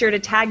 Be sure to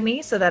tag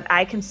me so that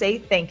I can say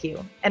thank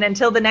you. And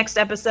until the next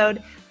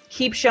episode,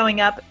 keep showing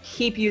up,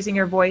 keep using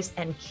your voice,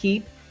 and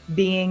keep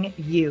being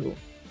you.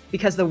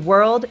 Because the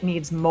world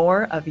needs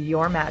more of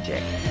your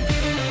magic.